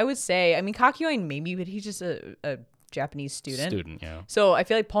 And so I would say, I mean, Kakyoin maybe, but he's just a Japanese student. Yeah. So I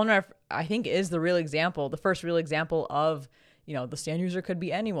feel like Polnareff, I think, is the real example, the first real example of, the Stan user could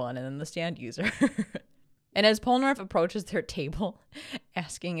be anyone, and then the Stan user. And as Polnareff approaches their table,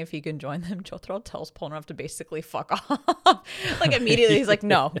 asking if he can join them, Jotaro tells Polnareff to basically fuck off. Like, immediately he's like,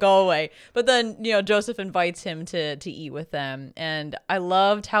 no, go away. But then, Joseph invites him to eat with them. And I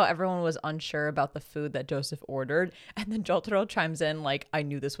loved how everyone was unsure about the food that Joseph ordered. And then Jotaro chimes in like, I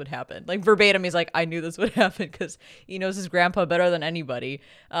knew this would happen. Like, verbatim, he's like, I knew this would happen because he knows his grandpa better than anybody.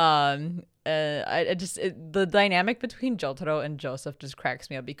 The dynamic between Jotaro and Joseph just cracks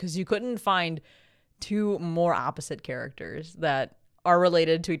me up, because you couldn't find two more opposite characters that are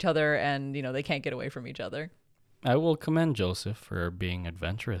related to each other and, they can't get away from each other. I will commend Joseph for being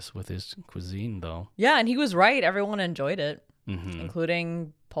adventurous with his cuisine, though. Yeah, and he was right. Everyone enjoyed it.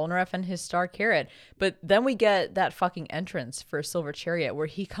 including Polnareff and his Star Carrot. But then we get that fucking entrance for Silver Chariot where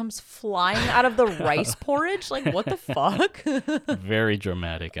he comes flying out of the rice porridge. Like, what the fuck? Very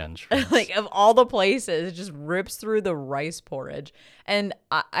dramatic entrance. Like, of all the places, it just rips through the rice porridge. And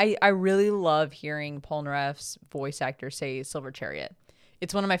I really love hearing Polnareff's voice actor say Silver Chariot.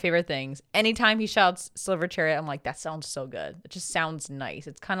 It's one of my favorite things. Anytime he shouts Silver Chariot, I'm like, that sounds so good. It just sounds nice.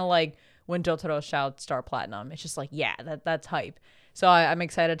 It's kind of like when Jotaro shouts Star Platinum. It's just like, yeah, that's hype. So I'm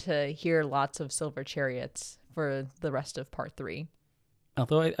excited to hear lots of Silver Chariots for the rest of part 3.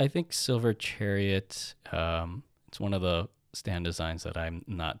 Although I think Silver Chariot, it's one of the stand designs that I'm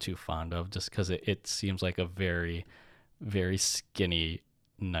not too fond of, just because it seems like a very, very skinny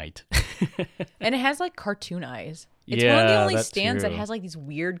knight. And it has like cartoon eyes. It's yeah, one of the only that stands that too. has like these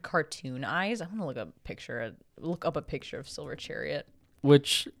weird cartoon eyes. I'm gonna look up a picture of Silver Chariot.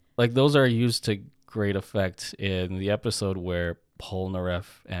 Which, like, those are used to great effect in the episode where Polnareff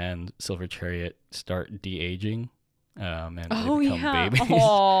and Silver Chariot start de-aging. And they become babies.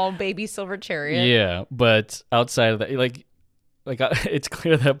 Oh, baby Silver Chariot. Yeah, but outside of that, it's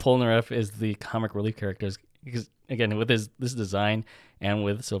clear that Polnareff is the comic relief characters because, again, with this design and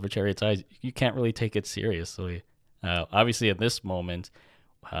with Silver Chariot's eyes, you can't really take it seriously. Obviously, at this moment,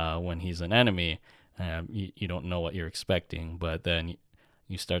 when he's an enemy, you don't know what you're expecting, but then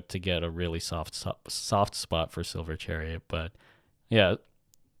you start to get a really soft spot for Silver Chariot. But yeah,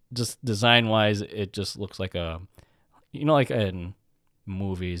 just design-wise, it just looks like like in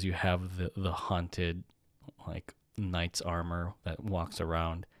movies, you have the haunted, like, knight's armor that walks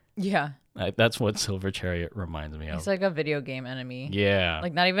around. Yeah. That's what Silver Chariot reminds me of. It's like a video game enemy. Yeah.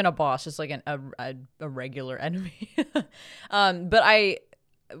 Like, not even a boss, just like a regular enemy. But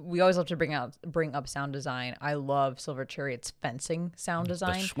we always love to bring up sound design. I love Silver Chariot's fencing sound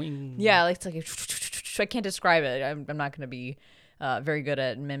design. The swing. Yeah, it's like I can't describe it. I'm not going to be very good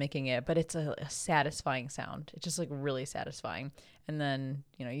at mimicking it, but it's a satisfying sound. It's just like really satisfying. And then,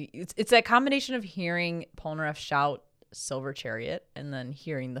 it's that combination of hearing Polnareff shout Silver Chariot and then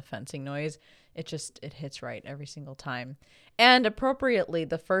hearing the fencing noise. It hits right every single time. And appropriately,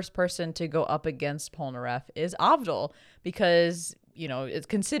 the first person to go up against Polnareff is Avdol, because it's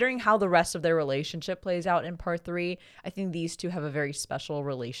considering how the rest of their relationship plays out in part 3. I think these two have a very special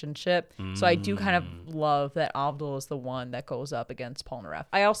relationship. So I do kind of love that Avdol is the one that goes up against Polnareff.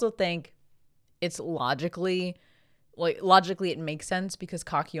 I also think it's logically it makes sense because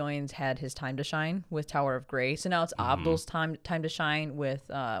Kakyoin's had his time to shine with Tower of Grey. So now it's Avdol's time to shine with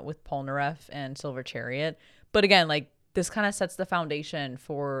Polnareff and Silver Chariot. But again, like, this kind of sets the foundation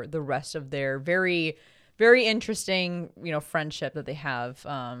for the rest of their very, very interesting, friendship that they have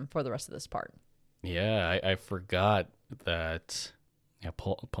for the rest of this part. Yeah, I forgot that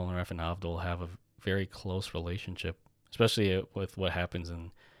Polnareff and Avdol have a very close relationship, especially with what happens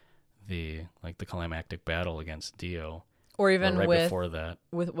in the climactic battle against Dio, or even before that,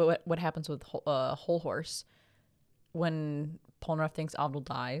 with what happens with Whole Horse when Polnareff thinks Avdol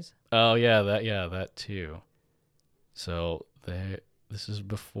dies. Oh yeah, that too. So this is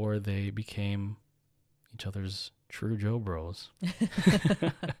before they became each other's true Joe Bros.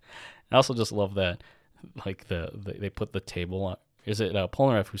 I also just love that, like, they put the table on. Is it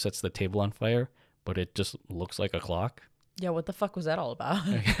Polnareff who sets the table on fire, but it just looks like a clock? Yeah, what the fuck was that all about?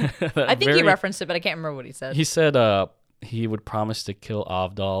 I think he referenced it, but I can't remember what he said. He said he would promise to kill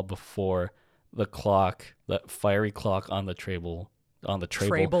Avdol before the clock, the fiery clock on the table on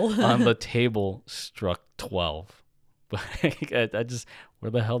the table struck 12. But I just,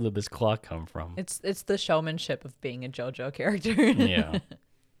 where the hell did this clock come from? It's the showmanship of being a JoJo character. Yeah.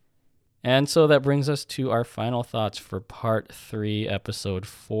 And so that brings us to our final thoughts for part 3, episode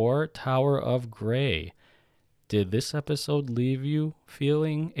 4, Tower of Grey. Did this episode leave you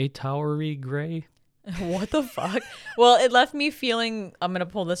feeling a towery gray? What the fuck? Well, it left me feeling, I'm going to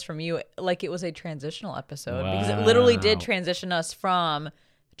pull this from you, like it was a transitional episode. Wow. Because it literally did transition us from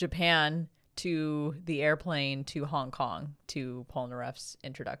Japan to the airplane to Hong Kong to Polnareff's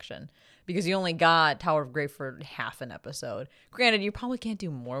introduction. Because you only got Tower of Grey for half an episode. Granted, you probably can't do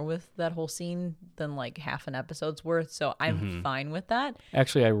more with that whole scene than like half an episode's worth, so I'm fine with that.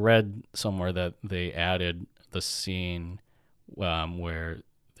 Actually, I read somewhere that they added the scene where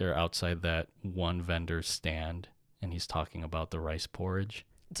they're outside that one vendor's stand and he's talking about the rice porridge.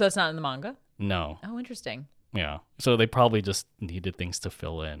 So it's not in the manga? No. Oh, interesting. Yeah. So they probably just needed things to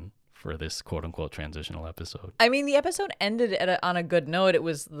fill in for this quote-unquote transitional episode. I mean, the episode ended on a good note. It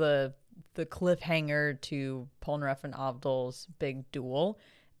was the cliffhanger to Polnareff and Avdol's big duel.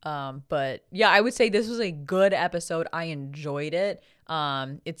 But yeah, I would say this was a good episode. I enjoyed it.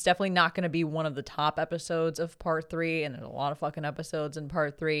 It's definitely not going to be one of the top episodes of part 3, and there's a lot of fucking episodes in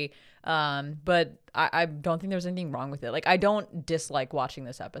part 3. But I don't think there's anything wrong with it. Like, I don't dislike watching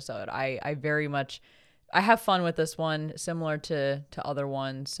this episode. I very much, I have fun with this one, similar to other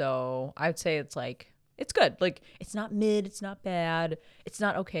ones. So I'd say it's like, it's good. Like, it's not mid, it's not bad, it's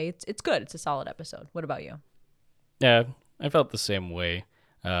not okay. It's good. It's a solid episode. What about you? Yeah, I felt the same way.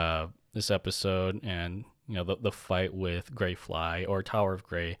 This episode, and the fight with Grey Fly or Tower of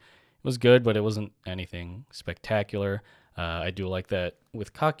Grey was good, but it wasn't anything spectacular. I do like that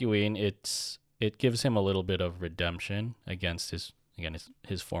with Kakyoin, it gives him a little bit of redemption against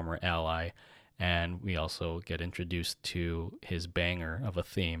his former ally, and we also get introduced to his banger of a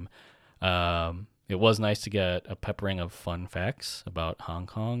theme. It was nice to get a peppering of fun facts about Hong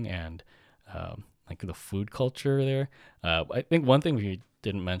Kong and like the food culture there. I think one thing we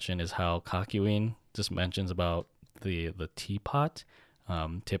didn't mention is how Kakyoin just mentions about the teapot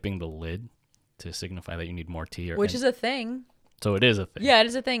tipping the lid to signify that you need more tea. Which is a thing. So it is a thing. Yeah, it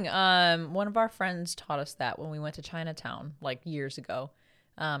is a thing. One of our friends taught us that when we went to Chinatown, like years ago.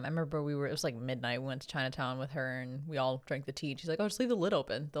 I remember it was like midnight. We went to Chinatown with her and we all drank the tea. She's like, oh, just leave the lid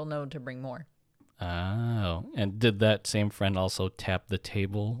open. They'll know to bring more. Oh, and did that same friend also tap the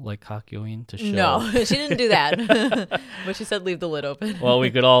table like Kakyoin to show? No, she didn't do that. But she said leave the lid open. Well,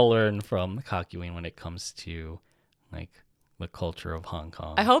 we could all learn from Kakyoin when it comes to like the culture of Hong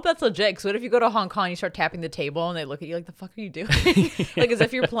Kong. I hope that's legit. Because what if you go to Hong Kong, you start tapping the table, and they look at you like, "The fuck are you doing?" Like as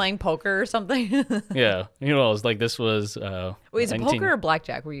if you're playing poker or something. Yeah, it's like this was. Wait, is it poker or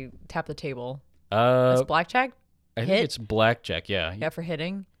blackjack where you tap the table? Uh, It's blackjack. I think it's blackjack. Yeah. Yeah, for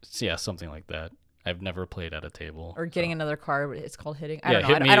hitting. Yeah, something like that. I've never played at a table. Or getting another card. It's called hitting. I don't know.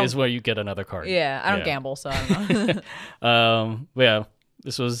 Hit me is where you get another card. Yeah, I don't gamble, so I don't know. But yeah,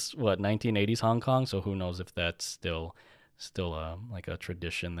 this was 1980s Hong Kong, so who knows if that's still like a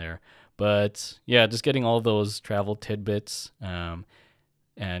tradition there. But yeah, just getting all those travel tidbits, and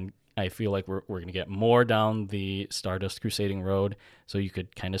I feel like we're gonna get more down the Stardust Crusading road. So you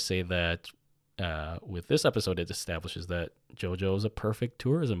could kind of say that with this episode, it establishes that JoJo is a perfect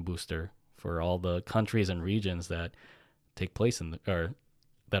tourism booster for all the countries and regions that take place or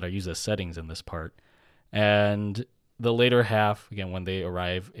that are used as settings in this part. And the later half, again, when they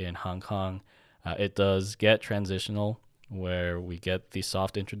arrive in Hong Kong, it does get transitional, where we get the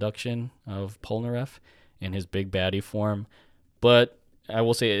soft introduction of Polnareff in his big baddie form. But I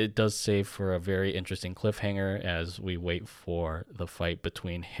will say it does save for a very interesting cliffhanger as we wait for the fight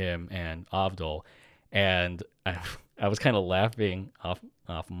between him and Avdol. And I was kind of laughing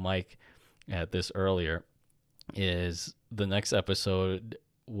off mic at this earlier, is the next episode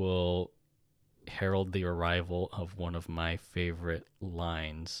will herald the arrival of one of my favorite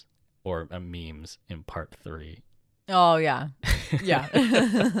lines or memes in part 3. Oh, yeah. Yeah.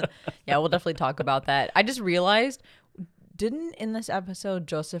 Yeah, we'll definitely talk about that. I just realized, didn't in this episode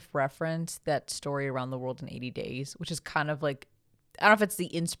Joseph reference that story Around the World in 80 Days, which is kind of like, I don't know if it's the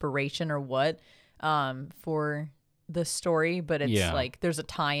inspiration or what, for the story, but it's like there's a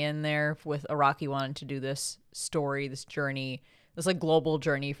tie-in there with Araki wanting to do this story, this journey, this like global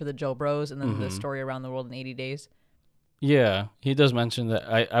journey for the Joe Bros, and then the story Around the World in 80 Days. Yeah, he does mention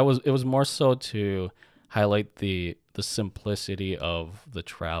that. It was more so to highlight the simplicity of the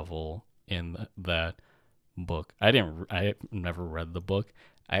travel in that book. I never read the book.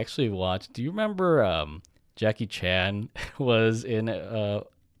 I actually watched. Do you remember Jackie Chan was in a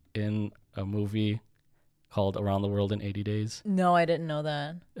movie called Around the World in 80 Days? No, I didn't know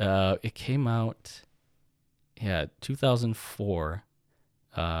that. It came out 2004,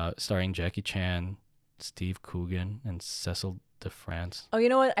 starring Jackie Chan, Steve Coogan, and Cecil DeFrance. Oh, you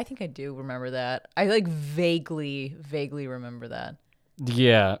know what? I think I do remember that. I like vaguely remember that.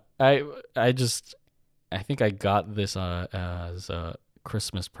 Yeah, I think I got this as a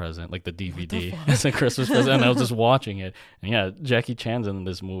Christmas present, like the DVD as a Christmas present, and I was just watching it. And yeah, Jackie Chan's in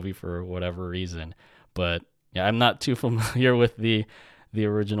this movie for whatever reason. But yeah, I'm not too familiar with the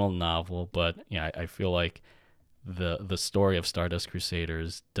original novel, but yeah, I feel like the story of Stardust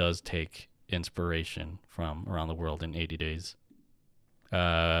Crusaders does take inspiration from Around the World in 80 Days.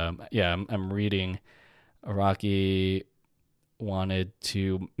 I'm reading Araki wanted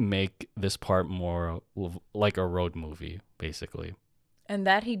to make this part more like a road movie, basically. And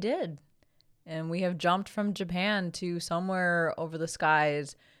that he did. And we have jumped from Japan to somewhere over the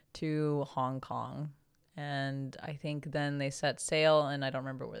skies to Hong Kong. And I think then they set sail, and I don't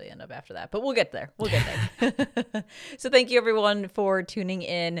remember where they end up after that, but we'll get there. We'll get there. So thank you everyone for tuning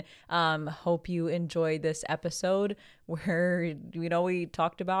in. Hope you enjoyed this episode where, we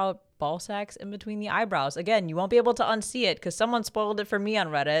talked about ball sacks in between the eyebrows. Again, you won't be able to unsee it because someone spoiled it for me on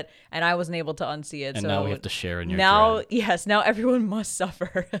Reddit and I wasn't able to unsee it. And so now we have to share in your dread. dread. Yes, now everyone must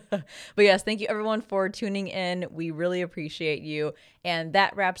suffer. But yes, thank you everyone for tuning in. We really appreciate you. And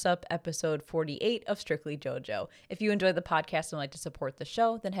that wraps up episode 48 of Strictly JoJo. If you enjoyed the podcast and would like to support the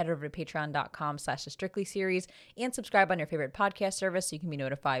show, then head over to patreon.com/the Strictly series and subscribe on your favorite podcast service so you can be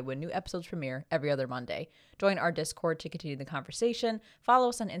notified when new episodes premiere every other Monday. Join our Discord to continue the conversation. Follow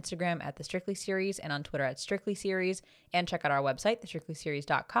us on Instagram at the Strictly Series and on Twitter at Strictly Series. And check out our website,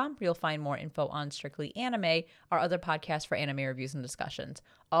 thestrictlyseries.com, where you'll find more info on Strictly Anime, our other podcasts for anime reviews and discussions.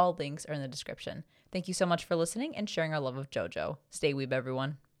 All links are in the description. Thank you so much for listening and sharing our love of JoJo. Stay weeb,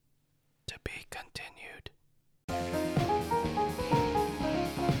 everyone. To be continued.